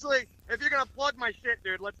 It's actually, if you're going to plug my shit,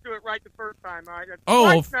 dude, let's do it right the first time, all right? Oh.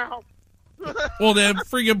 Right now. Well, then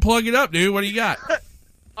freaking plug it up, dude. What do you got?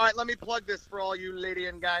 All right, let me plug this for all you lady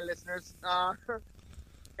and guy listeners.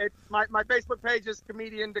 It's my Facebook page is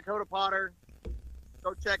Comedian Dakota Potter.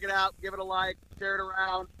 Go check it out. Give it a like. Share it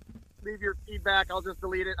around. Leave your feedback. I'll just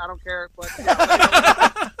delete it. I don't care. But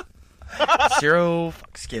yeah, Zero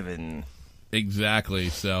fucks given. Exactly.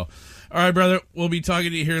 So, all right, brother. We'll be talking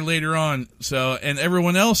to you here later on. So, and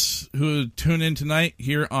everyone else who tuned in tonight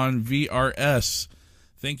here on VRS,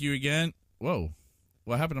 thank you again. Whoa.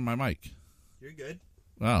 What happened to my mic? You're good.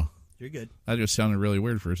 Wow. You're good. That just sounded really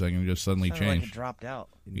weird for a second. It just suddenly Sounded changed. like it dropped out.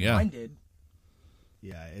 Yeah. Mine did.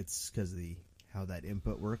 Yeah, it's because of how that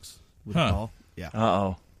input works with Huh. the call. Yeah.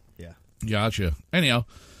 Uh-oh. Yeah. Gotcha. Anyhow,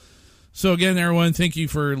 so again, everyone, thank you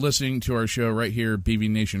for listening to our show right here, BV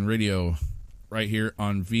Nation Radio, right here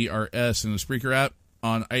on VRS and the Spreaker app,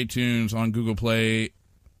 on iTunes, on Google Play,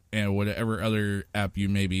 and whatever other app you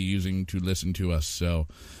may be using to listen to us. So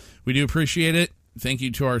we do appreciate it. Thank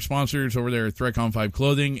you to our sponsors over there at Threatcom 5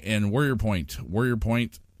 Clothing and Warrior Point,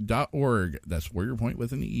 warriorpoint.org. That's Warrior Point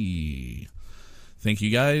with an E. Thank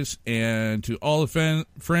you, guys. And to all the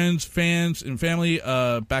friends, fans, and family,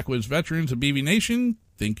 backwoods veterans of BV Nation,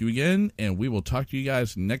 thank you again. And we will talk to you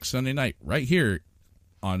guys next Sunday night right here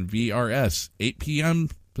on VRS, 8 p.m.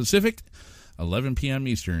 Pacific, 11 p.m.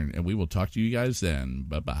 Eastern. And we will talk to you guys then.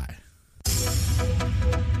 Bye-bye.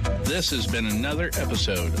 This has been another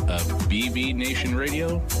episode of BV Nation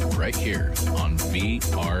Radio right here on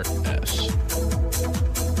VRS.